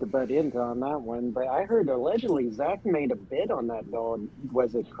 I hate to butt in on that one, but I heard allegedly Zach made a bid on that doll.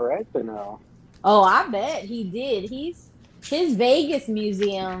 Was it correct or no? Oh, I bet he did. His Vegas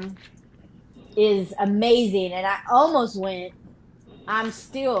museum is amazing, and I almost went.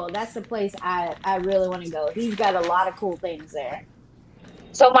 That's the place I really want to go. He's got a lot of cool things there.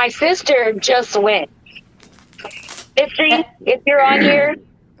 So my sister just went. If you're on here,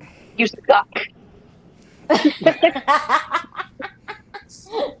 you suck.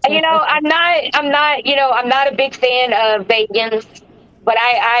 I'm not a big fan of vegans, but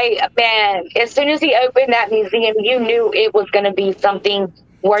man, as soon as he opened that museum, you knew it was going to be something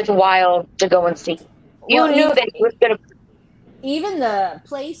worthwhile to go and see. You knew that he was going to. Even the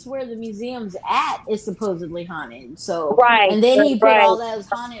place where the museum's at is supposedly haunted. So, right, and then he put right. all those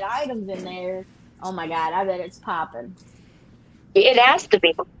haunted items in there. Oh my God, I bet it's popping. It has to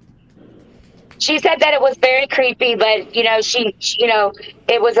be. She said that it was very creepy, but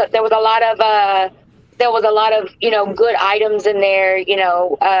there was a lot of good items in there.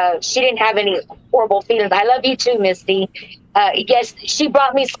 She didn't have any horrible feelings. I love you too, Misty. Yes, she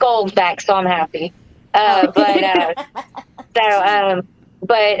brought me skulls back, so I'm happy. But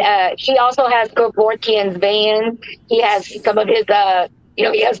he also has Kevorkian's van. He has some of his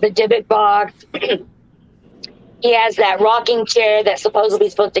he has the Dybbuk box. He has that rocking chair that's supposedly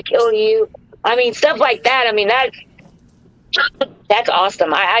supposed to kill you. I mean, stuff like that. I mean, that's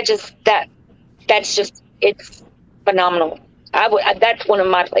awesome. It's phenomenal. That's one of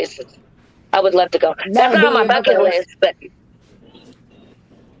my places I would love to go. That's not on my bucket list, but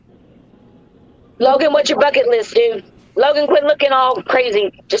Logan, what's your bucket list, dude? Logan, quit looking all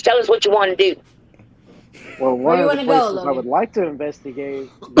crazy. Just tell us what you want to do. Well, one of the places I would like to investigate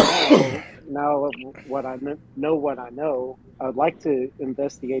now what I know, I would like to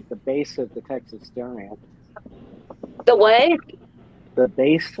investigate the base of the Texas Giant. The what? The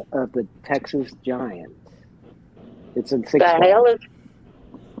base of the Texas Giant. It's in Six The hell is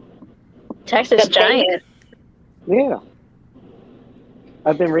Texas Giant? Yeah.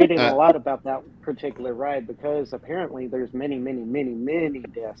 I've been reading a lot about that particular ride because apparently there's many, many, many, many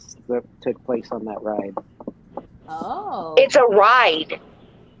deaths that took place on that ride. Oh. It's a ride.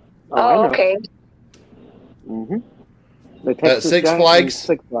 Oh, okay. Mm-hmm. The Texas Six Giant Flags?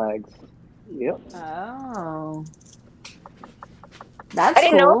 Six Flags. Yep. Oh, that's I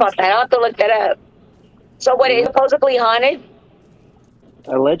didn't know cool. about that. I'll have to look that up. So what, is Yeah. supposedly haunted?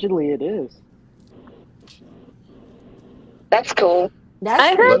 Allegedly, it is. That's cool. That's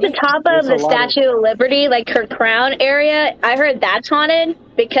I heard the neat. top There's of a the lot of. Statue of Liberty, like her crown area, I heard that's haunted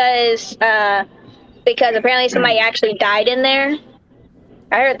because apparently somebody actually died in there.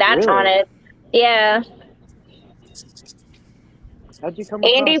 I heard that's Really? haunted. Yeah. How'd you come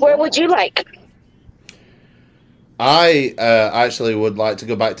Andy, across where that? would you like? I actually would like to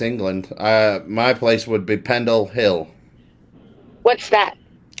go back to England. My place would be Pendle Hill. What's that?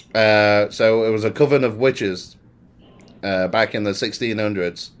 So it was a coven of witches back in the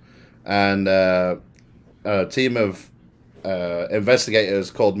 1600s, and a team of investigators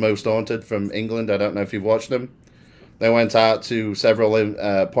called Most Haunted from England. I don't know if you've watched them. They went out to several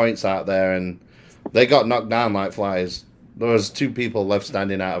points out there, and they got knocked down like flies. There was 2 people left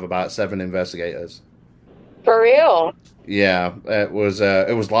standing out of about 7 investigators. For real? Yeah, it was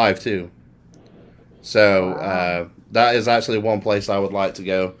live too. So that is actually one place I would like to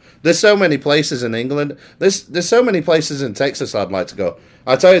go. There's so many places in England. There's so many places in Texas I'd like to go.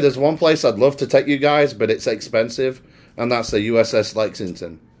 I tell you, there's one place I'd love to take you guys, but it's expensive, and that's the USS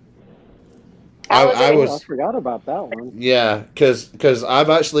Lexington. I I forgot about that one. Yeah, because I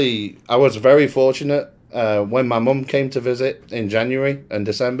was very fortunate when my mum came to visit in January and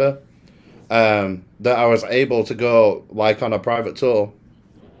December, that I was able to go like on a private tour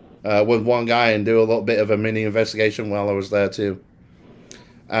with one guy and do a little bit of a mini investigation while I was there too.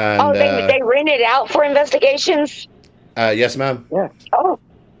 And they rent it out for investigations? yes, ma'am. Yeah. Oh,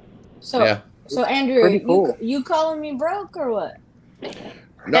 So, Yeah. so Andrew, Pretty cool. you calling me broke or what?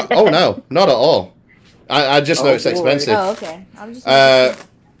 No, no, not at all. I just know Oh, it's boy. expensive. Oh, okay. I'm just.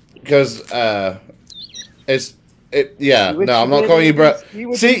 Because yeah, You would no, I'm not do calling you it, broke. you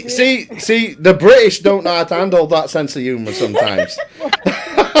would See, do see, the British don't know how to handle that sense of humor sometimes.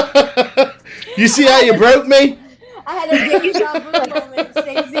 You see how you broke me? I had a gift shop for a moment,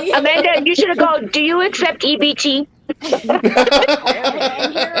 Stacey. Amanda, you should have gone, do you accept EBT? And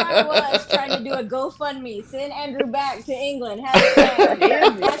here I was trying to do a GoFundMe. Send Andrew back to England.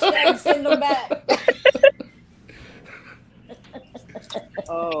 Hashtag send him back.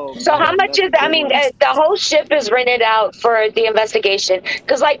 Oh. So how man, much that's is, I mean, cool. the whole ship is rented out for the investigation?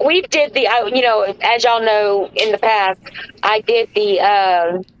 Because like we did as y'all know in the past, I did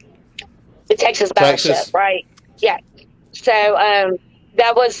the Texas battleship, Texas. right? Yeah. So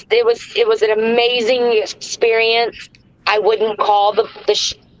it was an amazing experience. I wouldn't call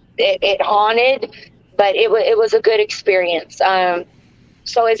it haunted, but it was a good experience.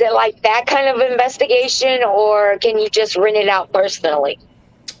 So is it like that kind of investigation, or can you just rent it out personally?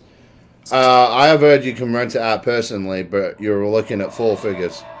 I have heard you can rent it out personally, but you're looking at 4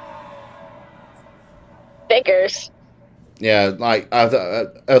 figures. Figures. Yeah, like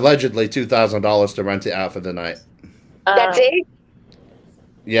allegedly $2,000 to rent it out for the night. That's it?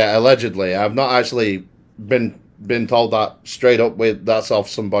 Yeah, allegedly. I've not actually been told that straight up. That's off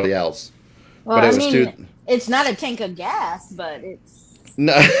somebody else. Well, But it I was mean, it's not a tank of gas, but it's.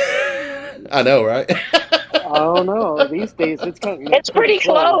 No, I know, right? I don't know. These days, It's pretty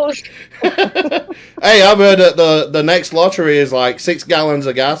close. Hey, I've heard that the next lottery is like 6 gallons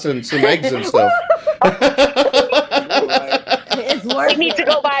of gas and some eggs and stuff. It's worth You need to it.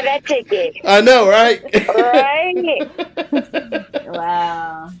 go buy that ticket. I know, right? Right?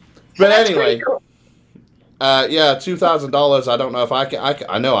 Wow. But That's anyway, pretty cool. yeah, $2,000. I don't know if I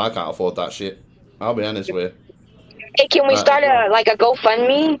know I can't afford that shit. I'll be honest with you. Hey, can we start a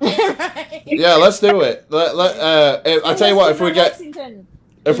GoFundMe? Right. Yeah, let's do it. I tell you what, if we get Lexington.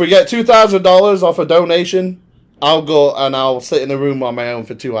 $2,000 off a donation, I'll go and I'll sit in the room on my own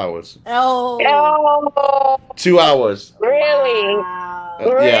for 2 hours. Oh. Oh, 2 hours. really? Wow.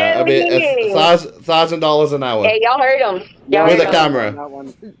 Yeah, I mean Really? $1,000 an hour Hey, y'all heard him. Y'all with heard a him. camera.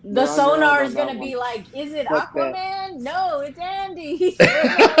 The sonar is going gonna be like, is it Fuck that. Aquaman? No, it's Andy.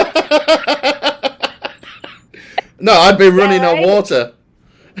 No, I'd be running on Right? water.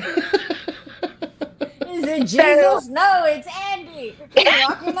 Is it Jesus? No, it's Andy. He's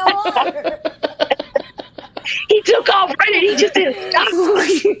walking the water. He took off running. He just didn't stop.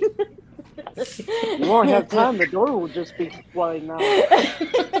 You won't have time. The door will just be flying out.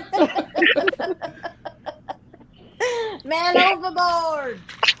 Man overboard.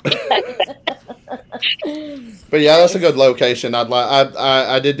 But yeah, that's a good location.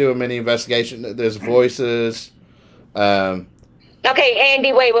 I did do a mini investigation. There's voices. Okay,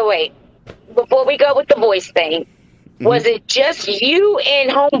 Andy, wait. Before we go with the voice thing, was it just you and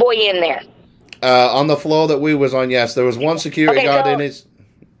homeboy in there? On the floor that we was on, yes, there was one security Okay, guard so- in his.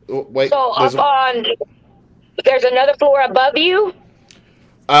 wait. So there's another floor above you?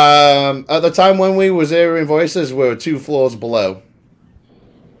 At the time when we was hearing voices, we were 2 floors below.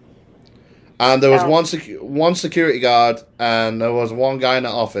 And there was one security guard, and there was one guy in the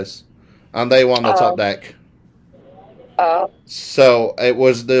office, and they were on the top deck. So there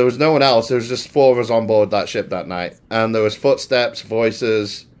was no one else. There was just 4 of us on board that ship that night, and there was footsteps,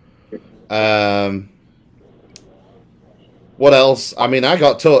 voices. What else? I mean, I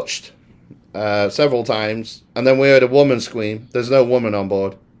got touched several times, and then we heard a woman scream. There's no woman on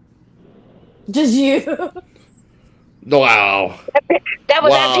board. Just you. Wow. That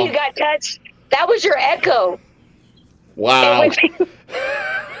was after you got touched. That was your echo. Wow.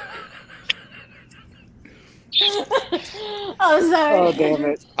 Oh, sorry. Oh, damn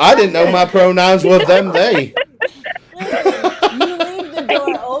it. I didn't know my pronouns were them, they. You leave the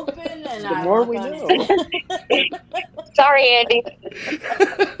door open, and The I more walk we on know. it. Sorry, Andy.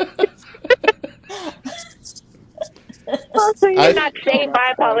 You're not safe.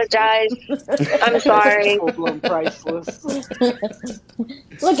 I apologize. I'm sorry. Full-blown priceless.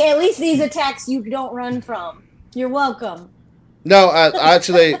 Look, at least these attacks you don't run from. You're welcome. No,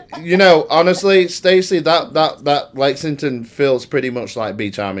 actually, honestly, Stacy, that Lexington feels pretty much like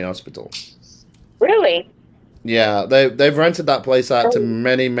Beach Army Hospital. Really? Yeah, they've rented that place out to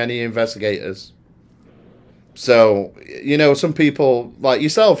many, many investigators. So, some people, like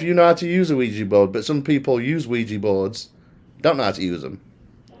yourself, you know how to use a Ouija board, but some people use Ouija boards, don't know how to use them.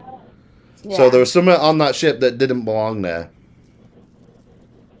 Yeah. So there was something on that ship that didn't belong there.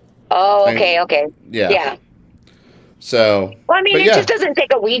 Oh, okay. Yeah. So. Well, I mean, it just doesn't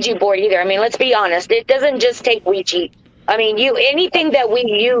take a Ouija board either. I mean, let's be honest. It doesn't just take Ouija. I mean, anything that we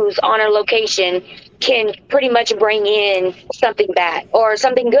use on our location can pretty much bring in something bad or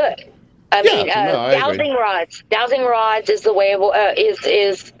something good. I mean, dowsing rods. Dowsing rods is the way of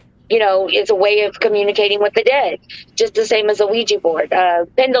is it's a way of communicating with the dead, just the same as a Ouija board.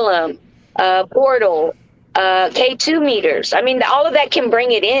 Pendulum, portal, K2 meters. I mean, all of that can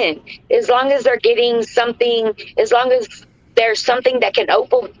bring it in as long as they're getting something. As long as there's something that can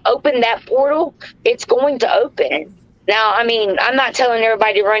open that portal, it's going to open. Now, I mean, I'm not telling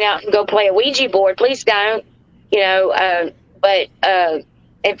everybody to run out and go play a Ouija board. Please don't. But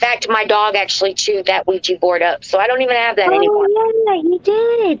in fact, my dog actually chewed that Ouija board up, so I don't even have that anymore. Oh, yeah, you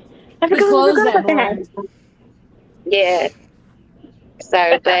did. I Close forgot that about that. board. Yeah.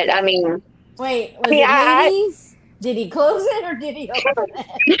 So, but I mean, Wait, was it Hades? Did he close it or did he open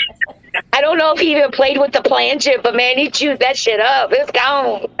it? I don't know if he even played with the planchette, but man, he chewed that shit up. It's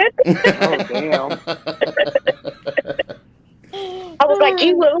gone. Oh, damn. I was like,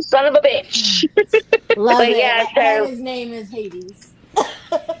 you little son of a bitch. Love But it. yeah, And so his name is Hades.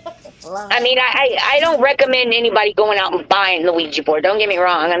 I mean, I don't recommend anybody going out and buying the Ouija board. Don't get me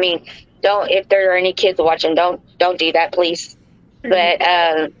wrong. I mean, if there are any kids watching, don't do that, please. But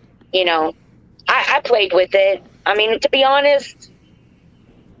I played with it. I mean, to be honest,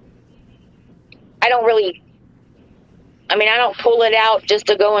 I don't pull it out just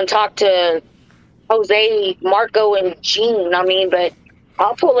to go and talk to Jose, Marco, and Gene. I mean, but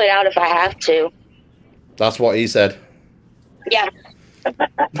I'll pull it out if I have to. That's what he said. Yeah.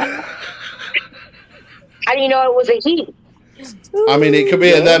 How do you know it was a he? I mean, it could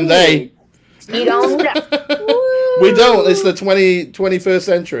be a them, they. You don't know. We don't. It's the 21st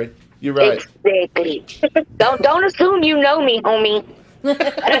century. You're right. Exactly. Don't assume you know me, homie.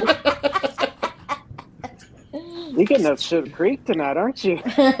 You're getting up Sugar Creek tonight, aren't you?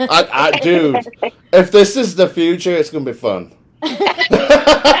 Dude, if this is the future, it's going to be fun.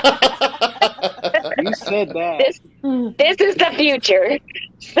 You said that. This is the future.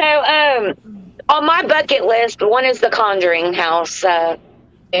 So, on my bucket list, one is the Conjuring House.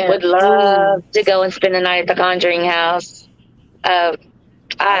 Would love to go and spend the night at the Conjuring House.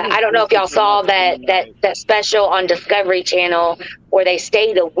 I don't know if y'all saw that special on Discovery Channel where they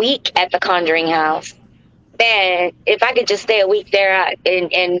stayed a week at the Conjuring House. Man, if I could just stay a week there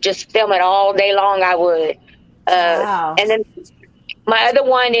and just film it all day long, I would. Wow. And then my other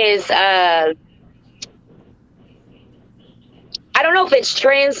one is I don't know if it's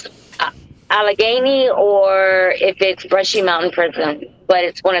Allegheny or if it's Brushy Mountain Prison, but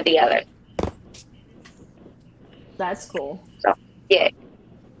it's one or the other. That's cool. So, yeah.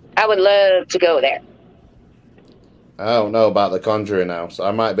 I would love to go there. I don't know about the Conjuring House.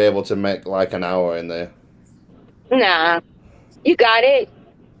 I might be able to make like an hour in there. Nah. You got it.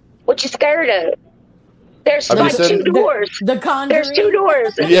 What you scared of? There's like two doors. The Conjuring. There's two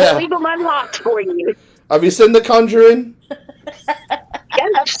doors. Yeah. Leave them unlocked for you. Have you seen The Conjuring? Yeah,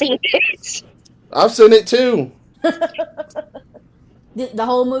 I've seen it. I've seen it too. The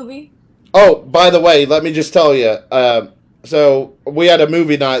whole movie? Oh, by the way, let me just tell you. So we had a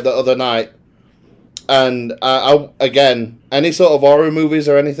movie night the other night, and again, any sort of horror movies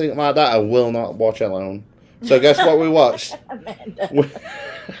or anything like that, I will not watch alone. So guess what we watched?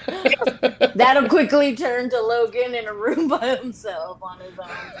 That'll quickly turn to Logan in a room by himself on his own.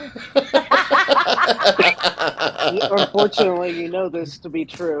 Unfortunately, you know this to be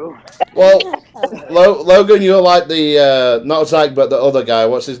true. Well, Logan, you're like the not Zach, but the other guy.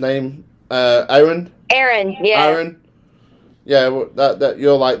 What's his name? Aaron. Aaron, yeah. Aaron. Yeah, well, that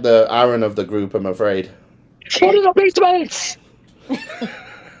you're like the Aaron of the group. I'm afraid. Go to the basements.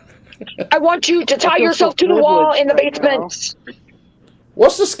 I want you to tie yourself to the wall in the basement.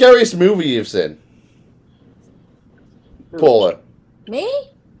 What's the scariest movie you've seen, Paula? Me?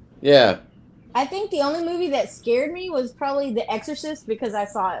 Yeah. I think the only movie that scared me was probably The Exorcist because I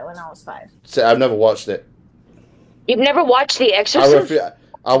saw it when I was 5. See, I've never watched it. You've never watched The Exorcist?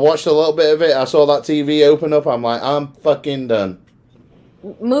 I watched a little bit of it. I saw that TV open up. I'm like, I'm fucking done.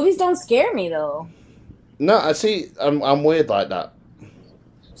 Movies don't scare me though. No, I see. I'm weird like that.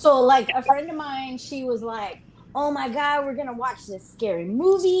 So, like, a friend of mine, she was like, "Oh my god, we're gonna watch this scary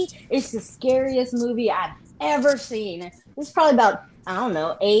movie. It's the scariest movie I've ever seen." It was probably about, I don't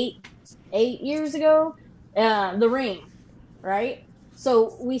know, 8 years ago. The Ring, right?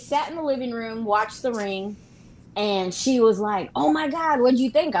 So we sat in the living room, watched The Ring, and she was like, "Oh my god, what'd you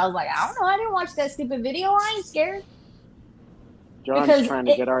think?" I was like, "I don't know. I didn't watch that stupid video. I ain't scared." John's trying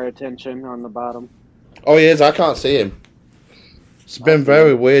to get our attention on the bottom. Oh, he is. I can't see him. It's been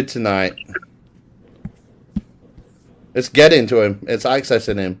very weird tonight. It's getting to him. It's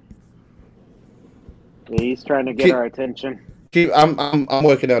accessing him. Yeah, he's trying to get our attention. I'm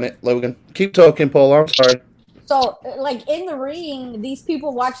working on it, Logan. Keep talking, Paul. I'm sorry. So, like, in The Ring, these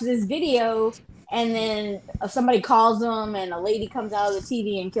people watch this video, and then somebody calls them, and a lady comes out of the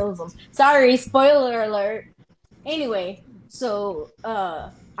TV and kills them. Sorry, spoiler alert. Anyway, so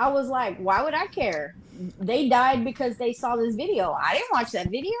I was like, why would I care? They died because they saw this video. I didn't watch that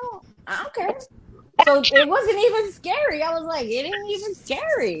video. I don't care. So it wasn't even scary. I was like, it ain't even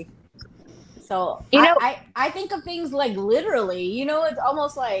scary. So I think of things like literally. You know, it's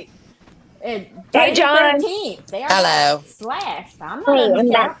almost like Hey, John. 13th. They are Hello. slashed. I'm not in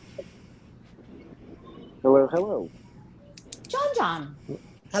the count. Hello. John.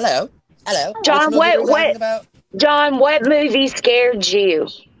 Hello. John, John, what movie scared you?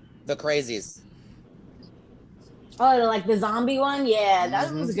 The Crazies. Oh, like the zombie one? Yeah,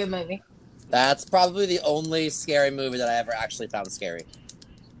 that was a good movie. That's probably the only scary movie that I ever actually found scary.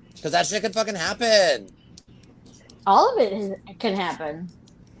 Because that shit could fucking happen. All of it can happen.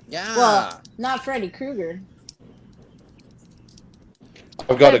 Yeah. Well, not Freddy Krueger.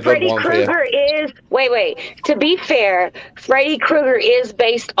 I've got a good Freddy one for you. Krueger is... Wait. To be fair, Freddy Krueger is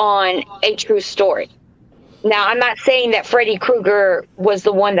based on a true story. Now, I'm not saying that Freddy Krueger was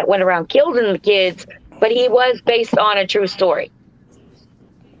the one that went around killing the kids, but he was based on a true story.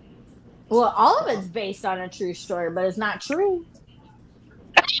 Well, all of it's based on a true story, but it's not true.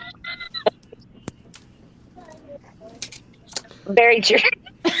 Very true.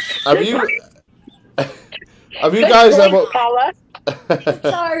 Have you guys ever... Paula?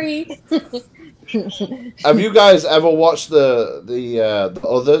 Sorry. Have you guys ever watched the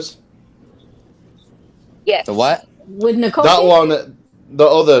Others? Yes. The what? With Nicole? That one, The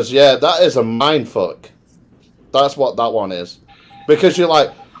Others, yeah, that is a mindfuck. That's what that one is. Because you're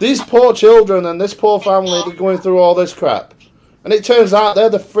like, these poor children and this poor family, they're going through all this crap. And it turns out they're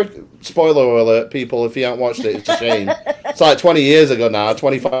the spoiler alert, people, if you haven't watched it, it's a shame. It's like 20 years ago now,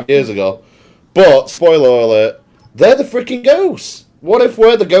 25 years ago. But, spoiler alert, they're the freaking ghosts. What if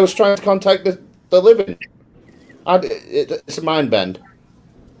we're the ghosts trying to contact the living? It's a mind bend.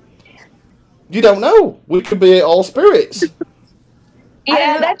 You don't know. We could be all spirits.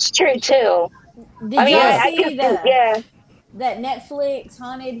 Yeah, that's true, too. Did you see that Netflix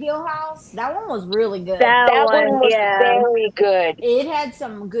Haunted Hill House? That one was really good. That one was very good. It had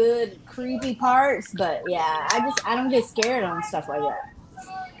some good creepy parts, but yeah, I don't get scared on stuff like that.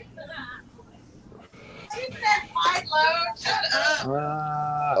 Shut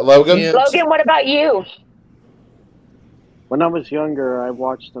up. Logan? Logan, what about you? When I was younger, I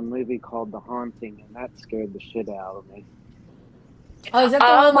watched a movie called The Haunting, and that scared the shit out of me. Oh, is that the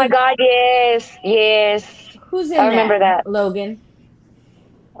Oh one my with- God, yes. Who's in I remember that. Logan?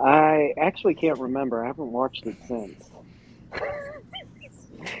 I actually can't remember. I haven't watched it since.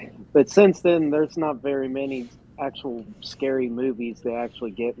 But since then, there's not very many actual scary movies that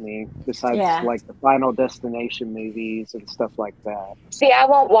actually get me, besides like the Final Destination movies and stuff like that. See, I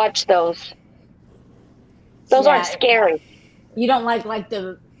won't watch those. Those aren't scary. You don't like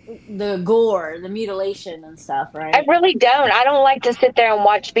the gore, the mutilation and stuff, right? I really don't. I don't like to sit there and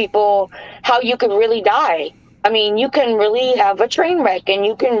watch people how you could really die. I mean, you can really have a train wreck and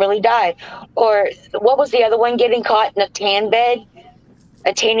you can really die. Or what was the other one? Getting caught in a tanning bed,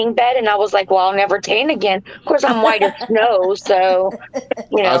 and I was like, well, I'll never tan again. Of course, I'm white as snow, so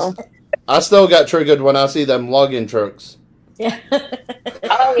you know. I still get triggered when I see them logging trucks. Yeah.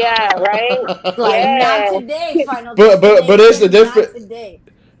 Oh yeah, right. Like Yeah. not today, final. But it's the Destination, difference. not today.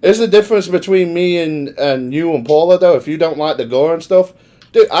 It's the difference between me and you and Paula, though. If you don't like the gore and stuff,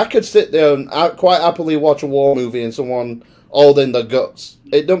 dude, I could sit there and I quite happily watch a war movie and someone holding the guts.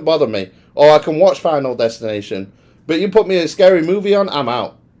 It don't bother me. Or I can watch Final Destination. But you put me a scary movie on, I'm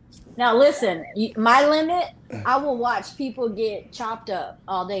out. Now listen, my limit. I will watch people get chopped up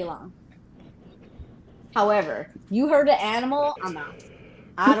all day long. However, you hurt an animal, I'm out.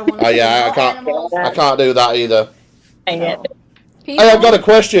 I don't want to. I can't do that either. People, Hey, I've got a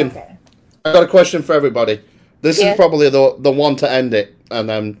question. Okay. I've got a question for everybody. This is probably the one to end it, and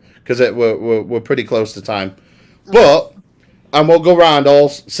then because we're pretty close to time. But and we'll go round all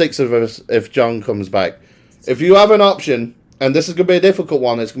 6 of us if John comes back. If you have an option, and this is going to be a difficult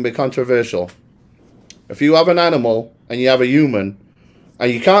one, it's going to be controversial. If you have an animal and you have a human,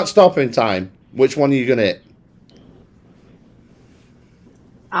 and you can't stop in time, which one are you going to hit?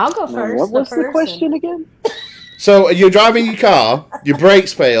 I'll go first. What was the question again? So you're driving your car, your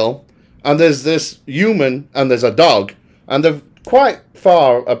brakes fail, and there's this human and there's a dog, and they're quite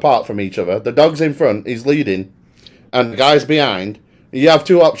far apart from each other. The dog's in front, he's leading, and the guy's behind. You have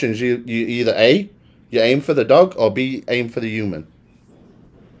 2 options. You either A, you aim for the dog, or B, aim for the human.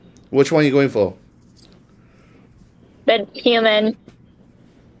 Which one are you going for? The human.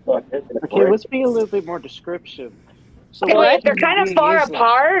 Okay, let's be a little bit more descriptive. So They're kind of far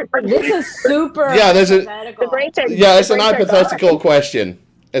apart. This is super. Yeah, there's a. The brakes are. Yeah, it's the an brakes are hypothetical gone. question.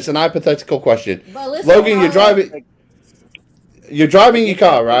 It's an hypothetical question. But listen, Logan, you're driving. You're driving your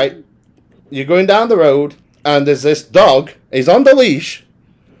car, right? You're going down the road, and there's this dog. He's on the leash,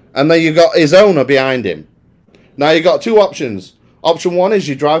 and then you got his owner behind him. Now you got 2 options. Option 1 is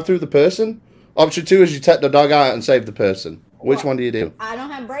you drive through the person. Option 2 is you take the dog out and save the person. Which one do you do? I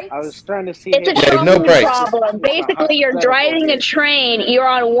don't have brakes. I was trying to see. It's a Yeah, no trouble brakes. problem. Basically, you're driving a train. You're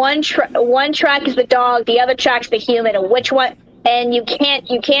on one track is the dog, the other track's the human. And which one? And you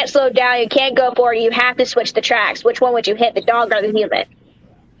can't slow down. You can't go forward. You have to switch the tracks. Which one would you hit, the dog or the human?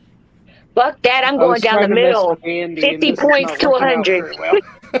 Fuck that! I'm going down the middle. 50 points to 100.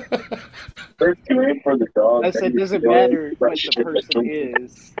 I said, doesn't matter what the person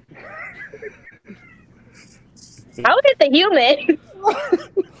is. I would hit the human.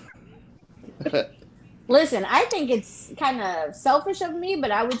 Listen, I think it's kind of selfish of me,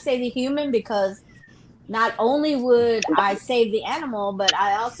 but I would say the human because not only would I save the animal, but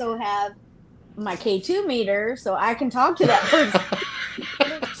I also have my K2 meter, so I can talk to that person.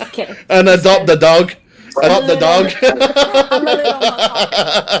 Just kidding. And adopt the dog. Adopt the dog. I'm a little more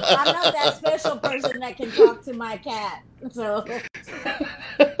cautious. I'm not that special person that can talk to my cat, so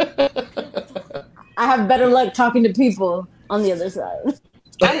I have better luck talking to people on the other side.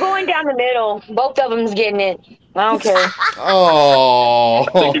 I'm going down the middle. Both of them's getting it. I don't care. Oh.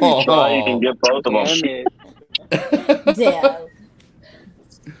 I think if you try, you can get both of them. Damn.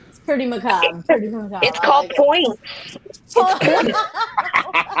 It's pretty macabre. It's called points.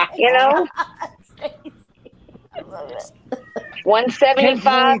 You know?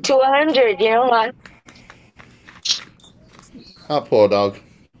 175 to 100. You know what? That poor dog.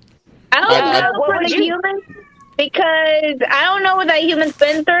 I don't know for the human because I don't know what that human's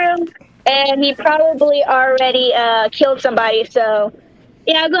been through, and he probably already killed somebody. So,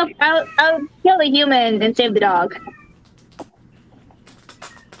 yeah, I'll kill the human and save the dog.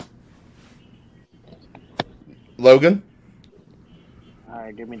 Logan?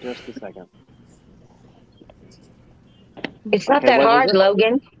 Alright, give me just a second. It's not Okay, that what was hard, it?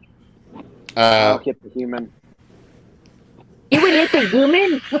 Logan. I'll hit the human. You would hit the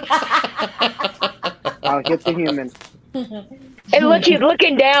human? I'll hit the human. And look, he's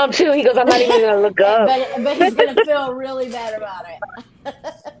looking down too. He goes, I'm not even going to look up. but he's gonna feel really bad about it.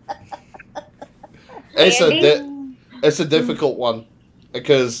 It's a difficult one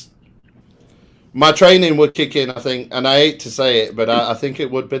because my training would kick in, I think, and I hate to say it, but I think it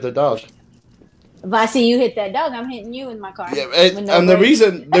would be the dog. If I see you hit that dog, I'm hitting you in my car. Yeah, and the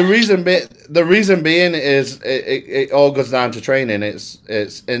reason being is it all goes down to training.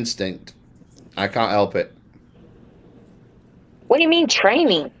 It's instinct. I can't help it. What do you mean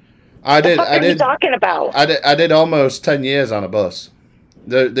training? What the fuck are you talking about? I did almost 10 years on a bus.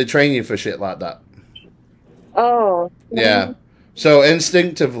 They train you for shit like that. Oh. Yeah. So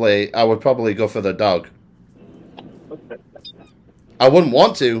instinctively, I would probably go for the dog. I wouldn't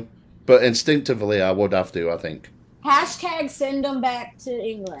want to, but instinctively, I would have to, I think. Hashtag send them back to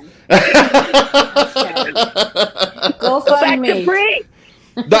England. Go fund me. Here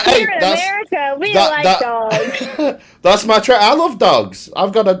in America, we like dogs. That's my I love dogs.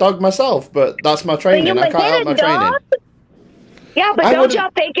 I've got a dog myself, but that's my training. I can't help my training. Yeah, but don't y'all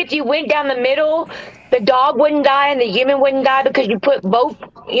think if you went down the middle, the dog wouldn't die and the human wouldn't die because you put both,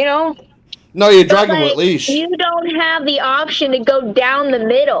 you know? No, you drag them with leash. You don't have the option to go down the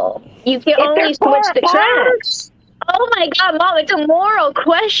middle. You can only switch the tracks. Oh my God, Mom, it's a moral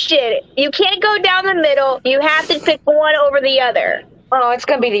question. You can't go down the middle. You have to pick one over the other. Oh, it's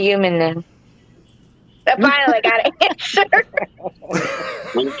going to be the human then. I finally got an answer.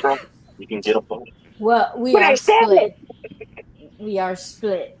 You can get a phone. Well, we are split. We are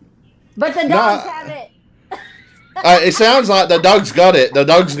split. But the dogs have it. It sounds like the dog's got it. The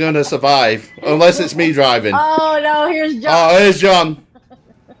dog's going to survive. Unless it's me driving. Oh, no, here's John. Oh, here's John.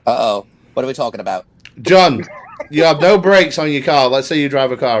 Uh-oh. What are we talking about? John, you have no brakes on your car. Let's say you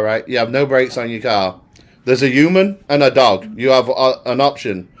drive a car, right? You have no brakes on your car. There's a human and a dog. You have an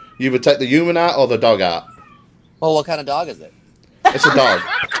option. You either take the human out or the dog out. Well, what kind of dog is it? It's a dog.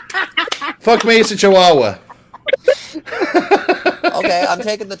 Fuck me, it's a chihuahua. Okay, I'm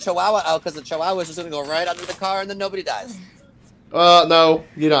taking the chihuahua out because the chihuahua is just going to go right under the car and then nobody dies. No,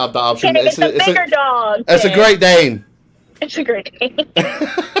 you don't have that option. It's a bigger dog. It's a Great Dane. It's a Great Dane.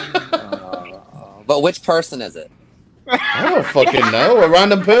 But which person is it? I don't fucking know. A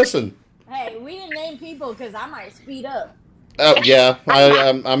random person. Hey, we didn't name people because I might speed up. Oh, yeah.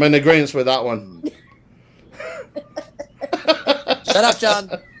 I'm in agreement with that one. Shut up, John.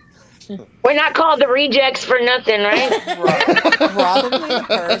 We're not called the rejects for nothing, right? Probably a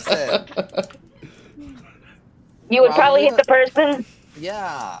person. You would probably hit the person?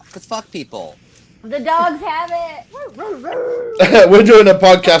 Yeah, because fuck people. The dogs have it. We're doing a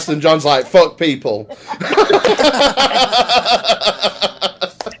podcast and John's like, fuck people.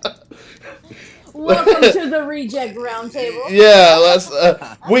 Welcome to the Reject Roundtable. Yeah,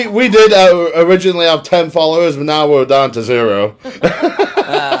 we did originally have 10 followers, but now we're down to 0.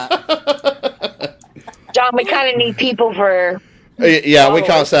 John, we kind of need people for... Yeah, we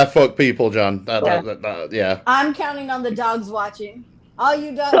can't say fuck people, John. Yeah. I'm counting on the dogs watching. All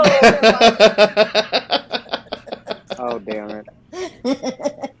you dogs Oh, damn it.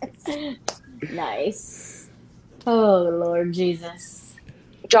 Nice. Oh, Lord Jesus.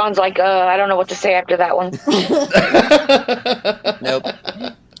 John's like, I don't know what to say after that one. Nope.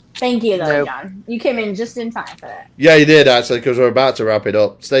 Thank you, though, John. You came in just in time for that. Yeah, you did, actually, because we're about to wrap it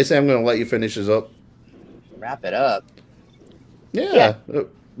up. Stacey, I'm going to let you finish this up. Wrap it up. Yeah. We're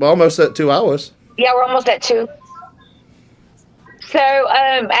almost at 2 hours. Yeah, we're almost at 2. So,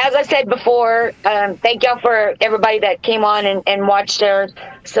 as I said before, thank y'all for everybody that came on and watched our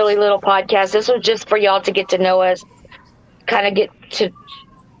silly little podcast. This was just for y'all to get to know us, kind of get to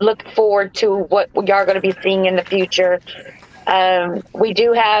look forward to what we are going to be seeing in the future.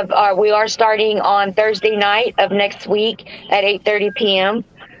 We are starting on Thursday night of next week at 8:30 p.m.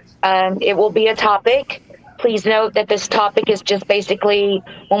 It will be a topic. Please note that this topic is just basically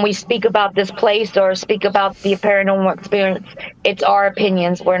when we speak about this place or speak about the paranormal experience, it's our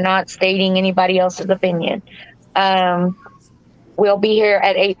opinions. We're not stating anybody else's opinion. We'll be here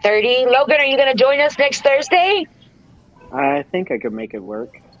at 8:30. Logan, are you going to join us next Thursday? I think I could make it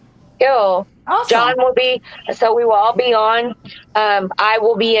work. Cool. Awesome. John will be, so we will all be on. I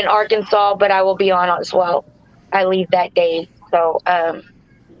will be in Arkansas, but I will be on as well. I leave that day. So,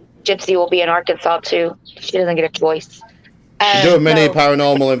 Gypsy will be in Arkansas too. She doesn't get a choice. Do a mini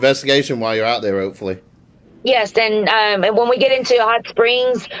paranormal investigation while you're out there, hopefully. Yes, and when we get into Hot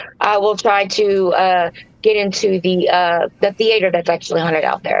Springs, I will try to get into the theater that's actually haunted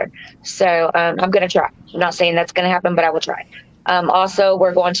out there. So I'm going to try. I'm not saying that's going to happen, but I will try. Also,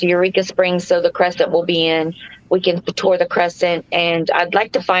 we're going to Eureka Springs, so the Crescent will be in. We can tour the Crescent, and I'd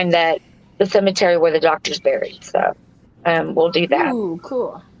like to find the cemetery where the doctor's buried. So we'll do that. Ooh,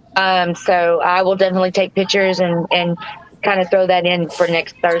 cool. So I will definitely take pictures and kind of throw that in for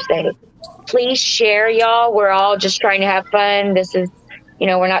next Thursday. Please share, y'all. We're all just trying to have fun. This is,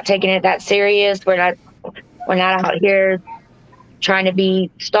 we're not taking it that serious. We're not out here trying to be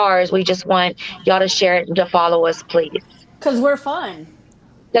stars. We just want y'all to share it and to follow us, please. Because we're fun.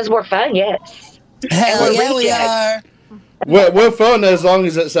 Because we're fun, yes. Hell yeah, we are. We're fun as long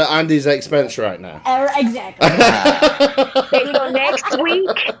as it's at Andy's expense right now. Exactly. Okay, so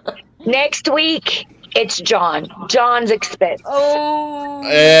next week, it's John's expense. Oh.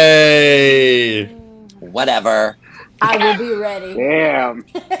 Hey. Whatever. I will be ready. Damn.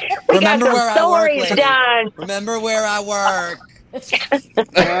 We Remember got where some I work, stories lady. done. Remember where I work.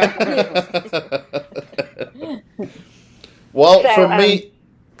 Well, So, for me,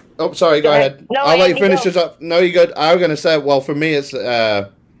 oh, sorry, go ahead. No, I'll let you Andy, finish go. this up. No, you're good. I was going to say, well, for me, it's,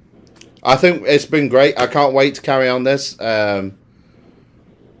 I think it's been great. I can't wait to carry on this. You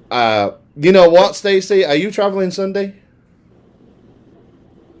know what, Stacey? Are you traveling Sunday?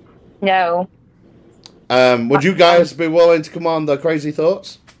 No. Would you guys be willing to come on the Crazy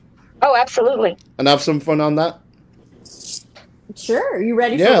Thoughts Oh, absolutely. and have some fun on that? Sure. You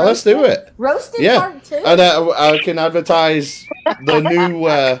ready for Yeah, let's do it. Roasted Yeah. part 2? And I can advertise the new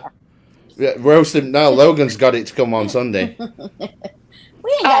roasting. No, Logan's got it to come on Sunday. We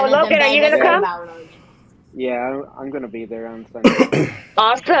ain't got nothing Logan, are bad you to gonna say come? about Logan. Yeah, I'm gonna be there on Sunday.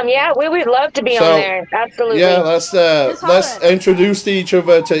 Awesome. Yeah, we would love to be So, on there. Absolutely. Yeah, let's introduce each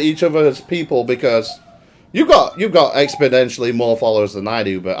other's people, because you've got exponentially more followers than I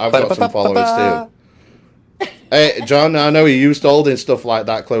do, but I've got some followers too. Hey, John, I know you're used to holding stuff like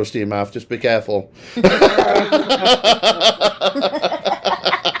that close to your mouth. Just be careful.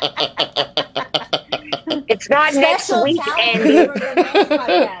 It's not next Special week, talent Andy. for the next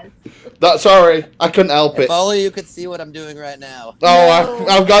podcast. Sorry, I couldn't help If it. only you could see what I'm doing right now. Oh,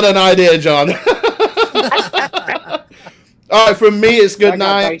 I've got an idea, John. All right, from me, it's good I got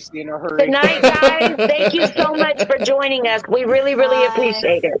night. dicey in a hurry. Good night, guys. Thank you so much for joining us. We really, really Bye.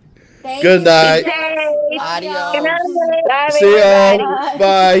 appreciate it. Thank Good you, night. Jess. Love Adios. y'all. Good night. Bye, See ya. everybody. Bye.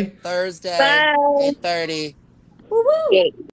 Bye. Thursday, Bye. 8:30. Woo-woo. Yeah.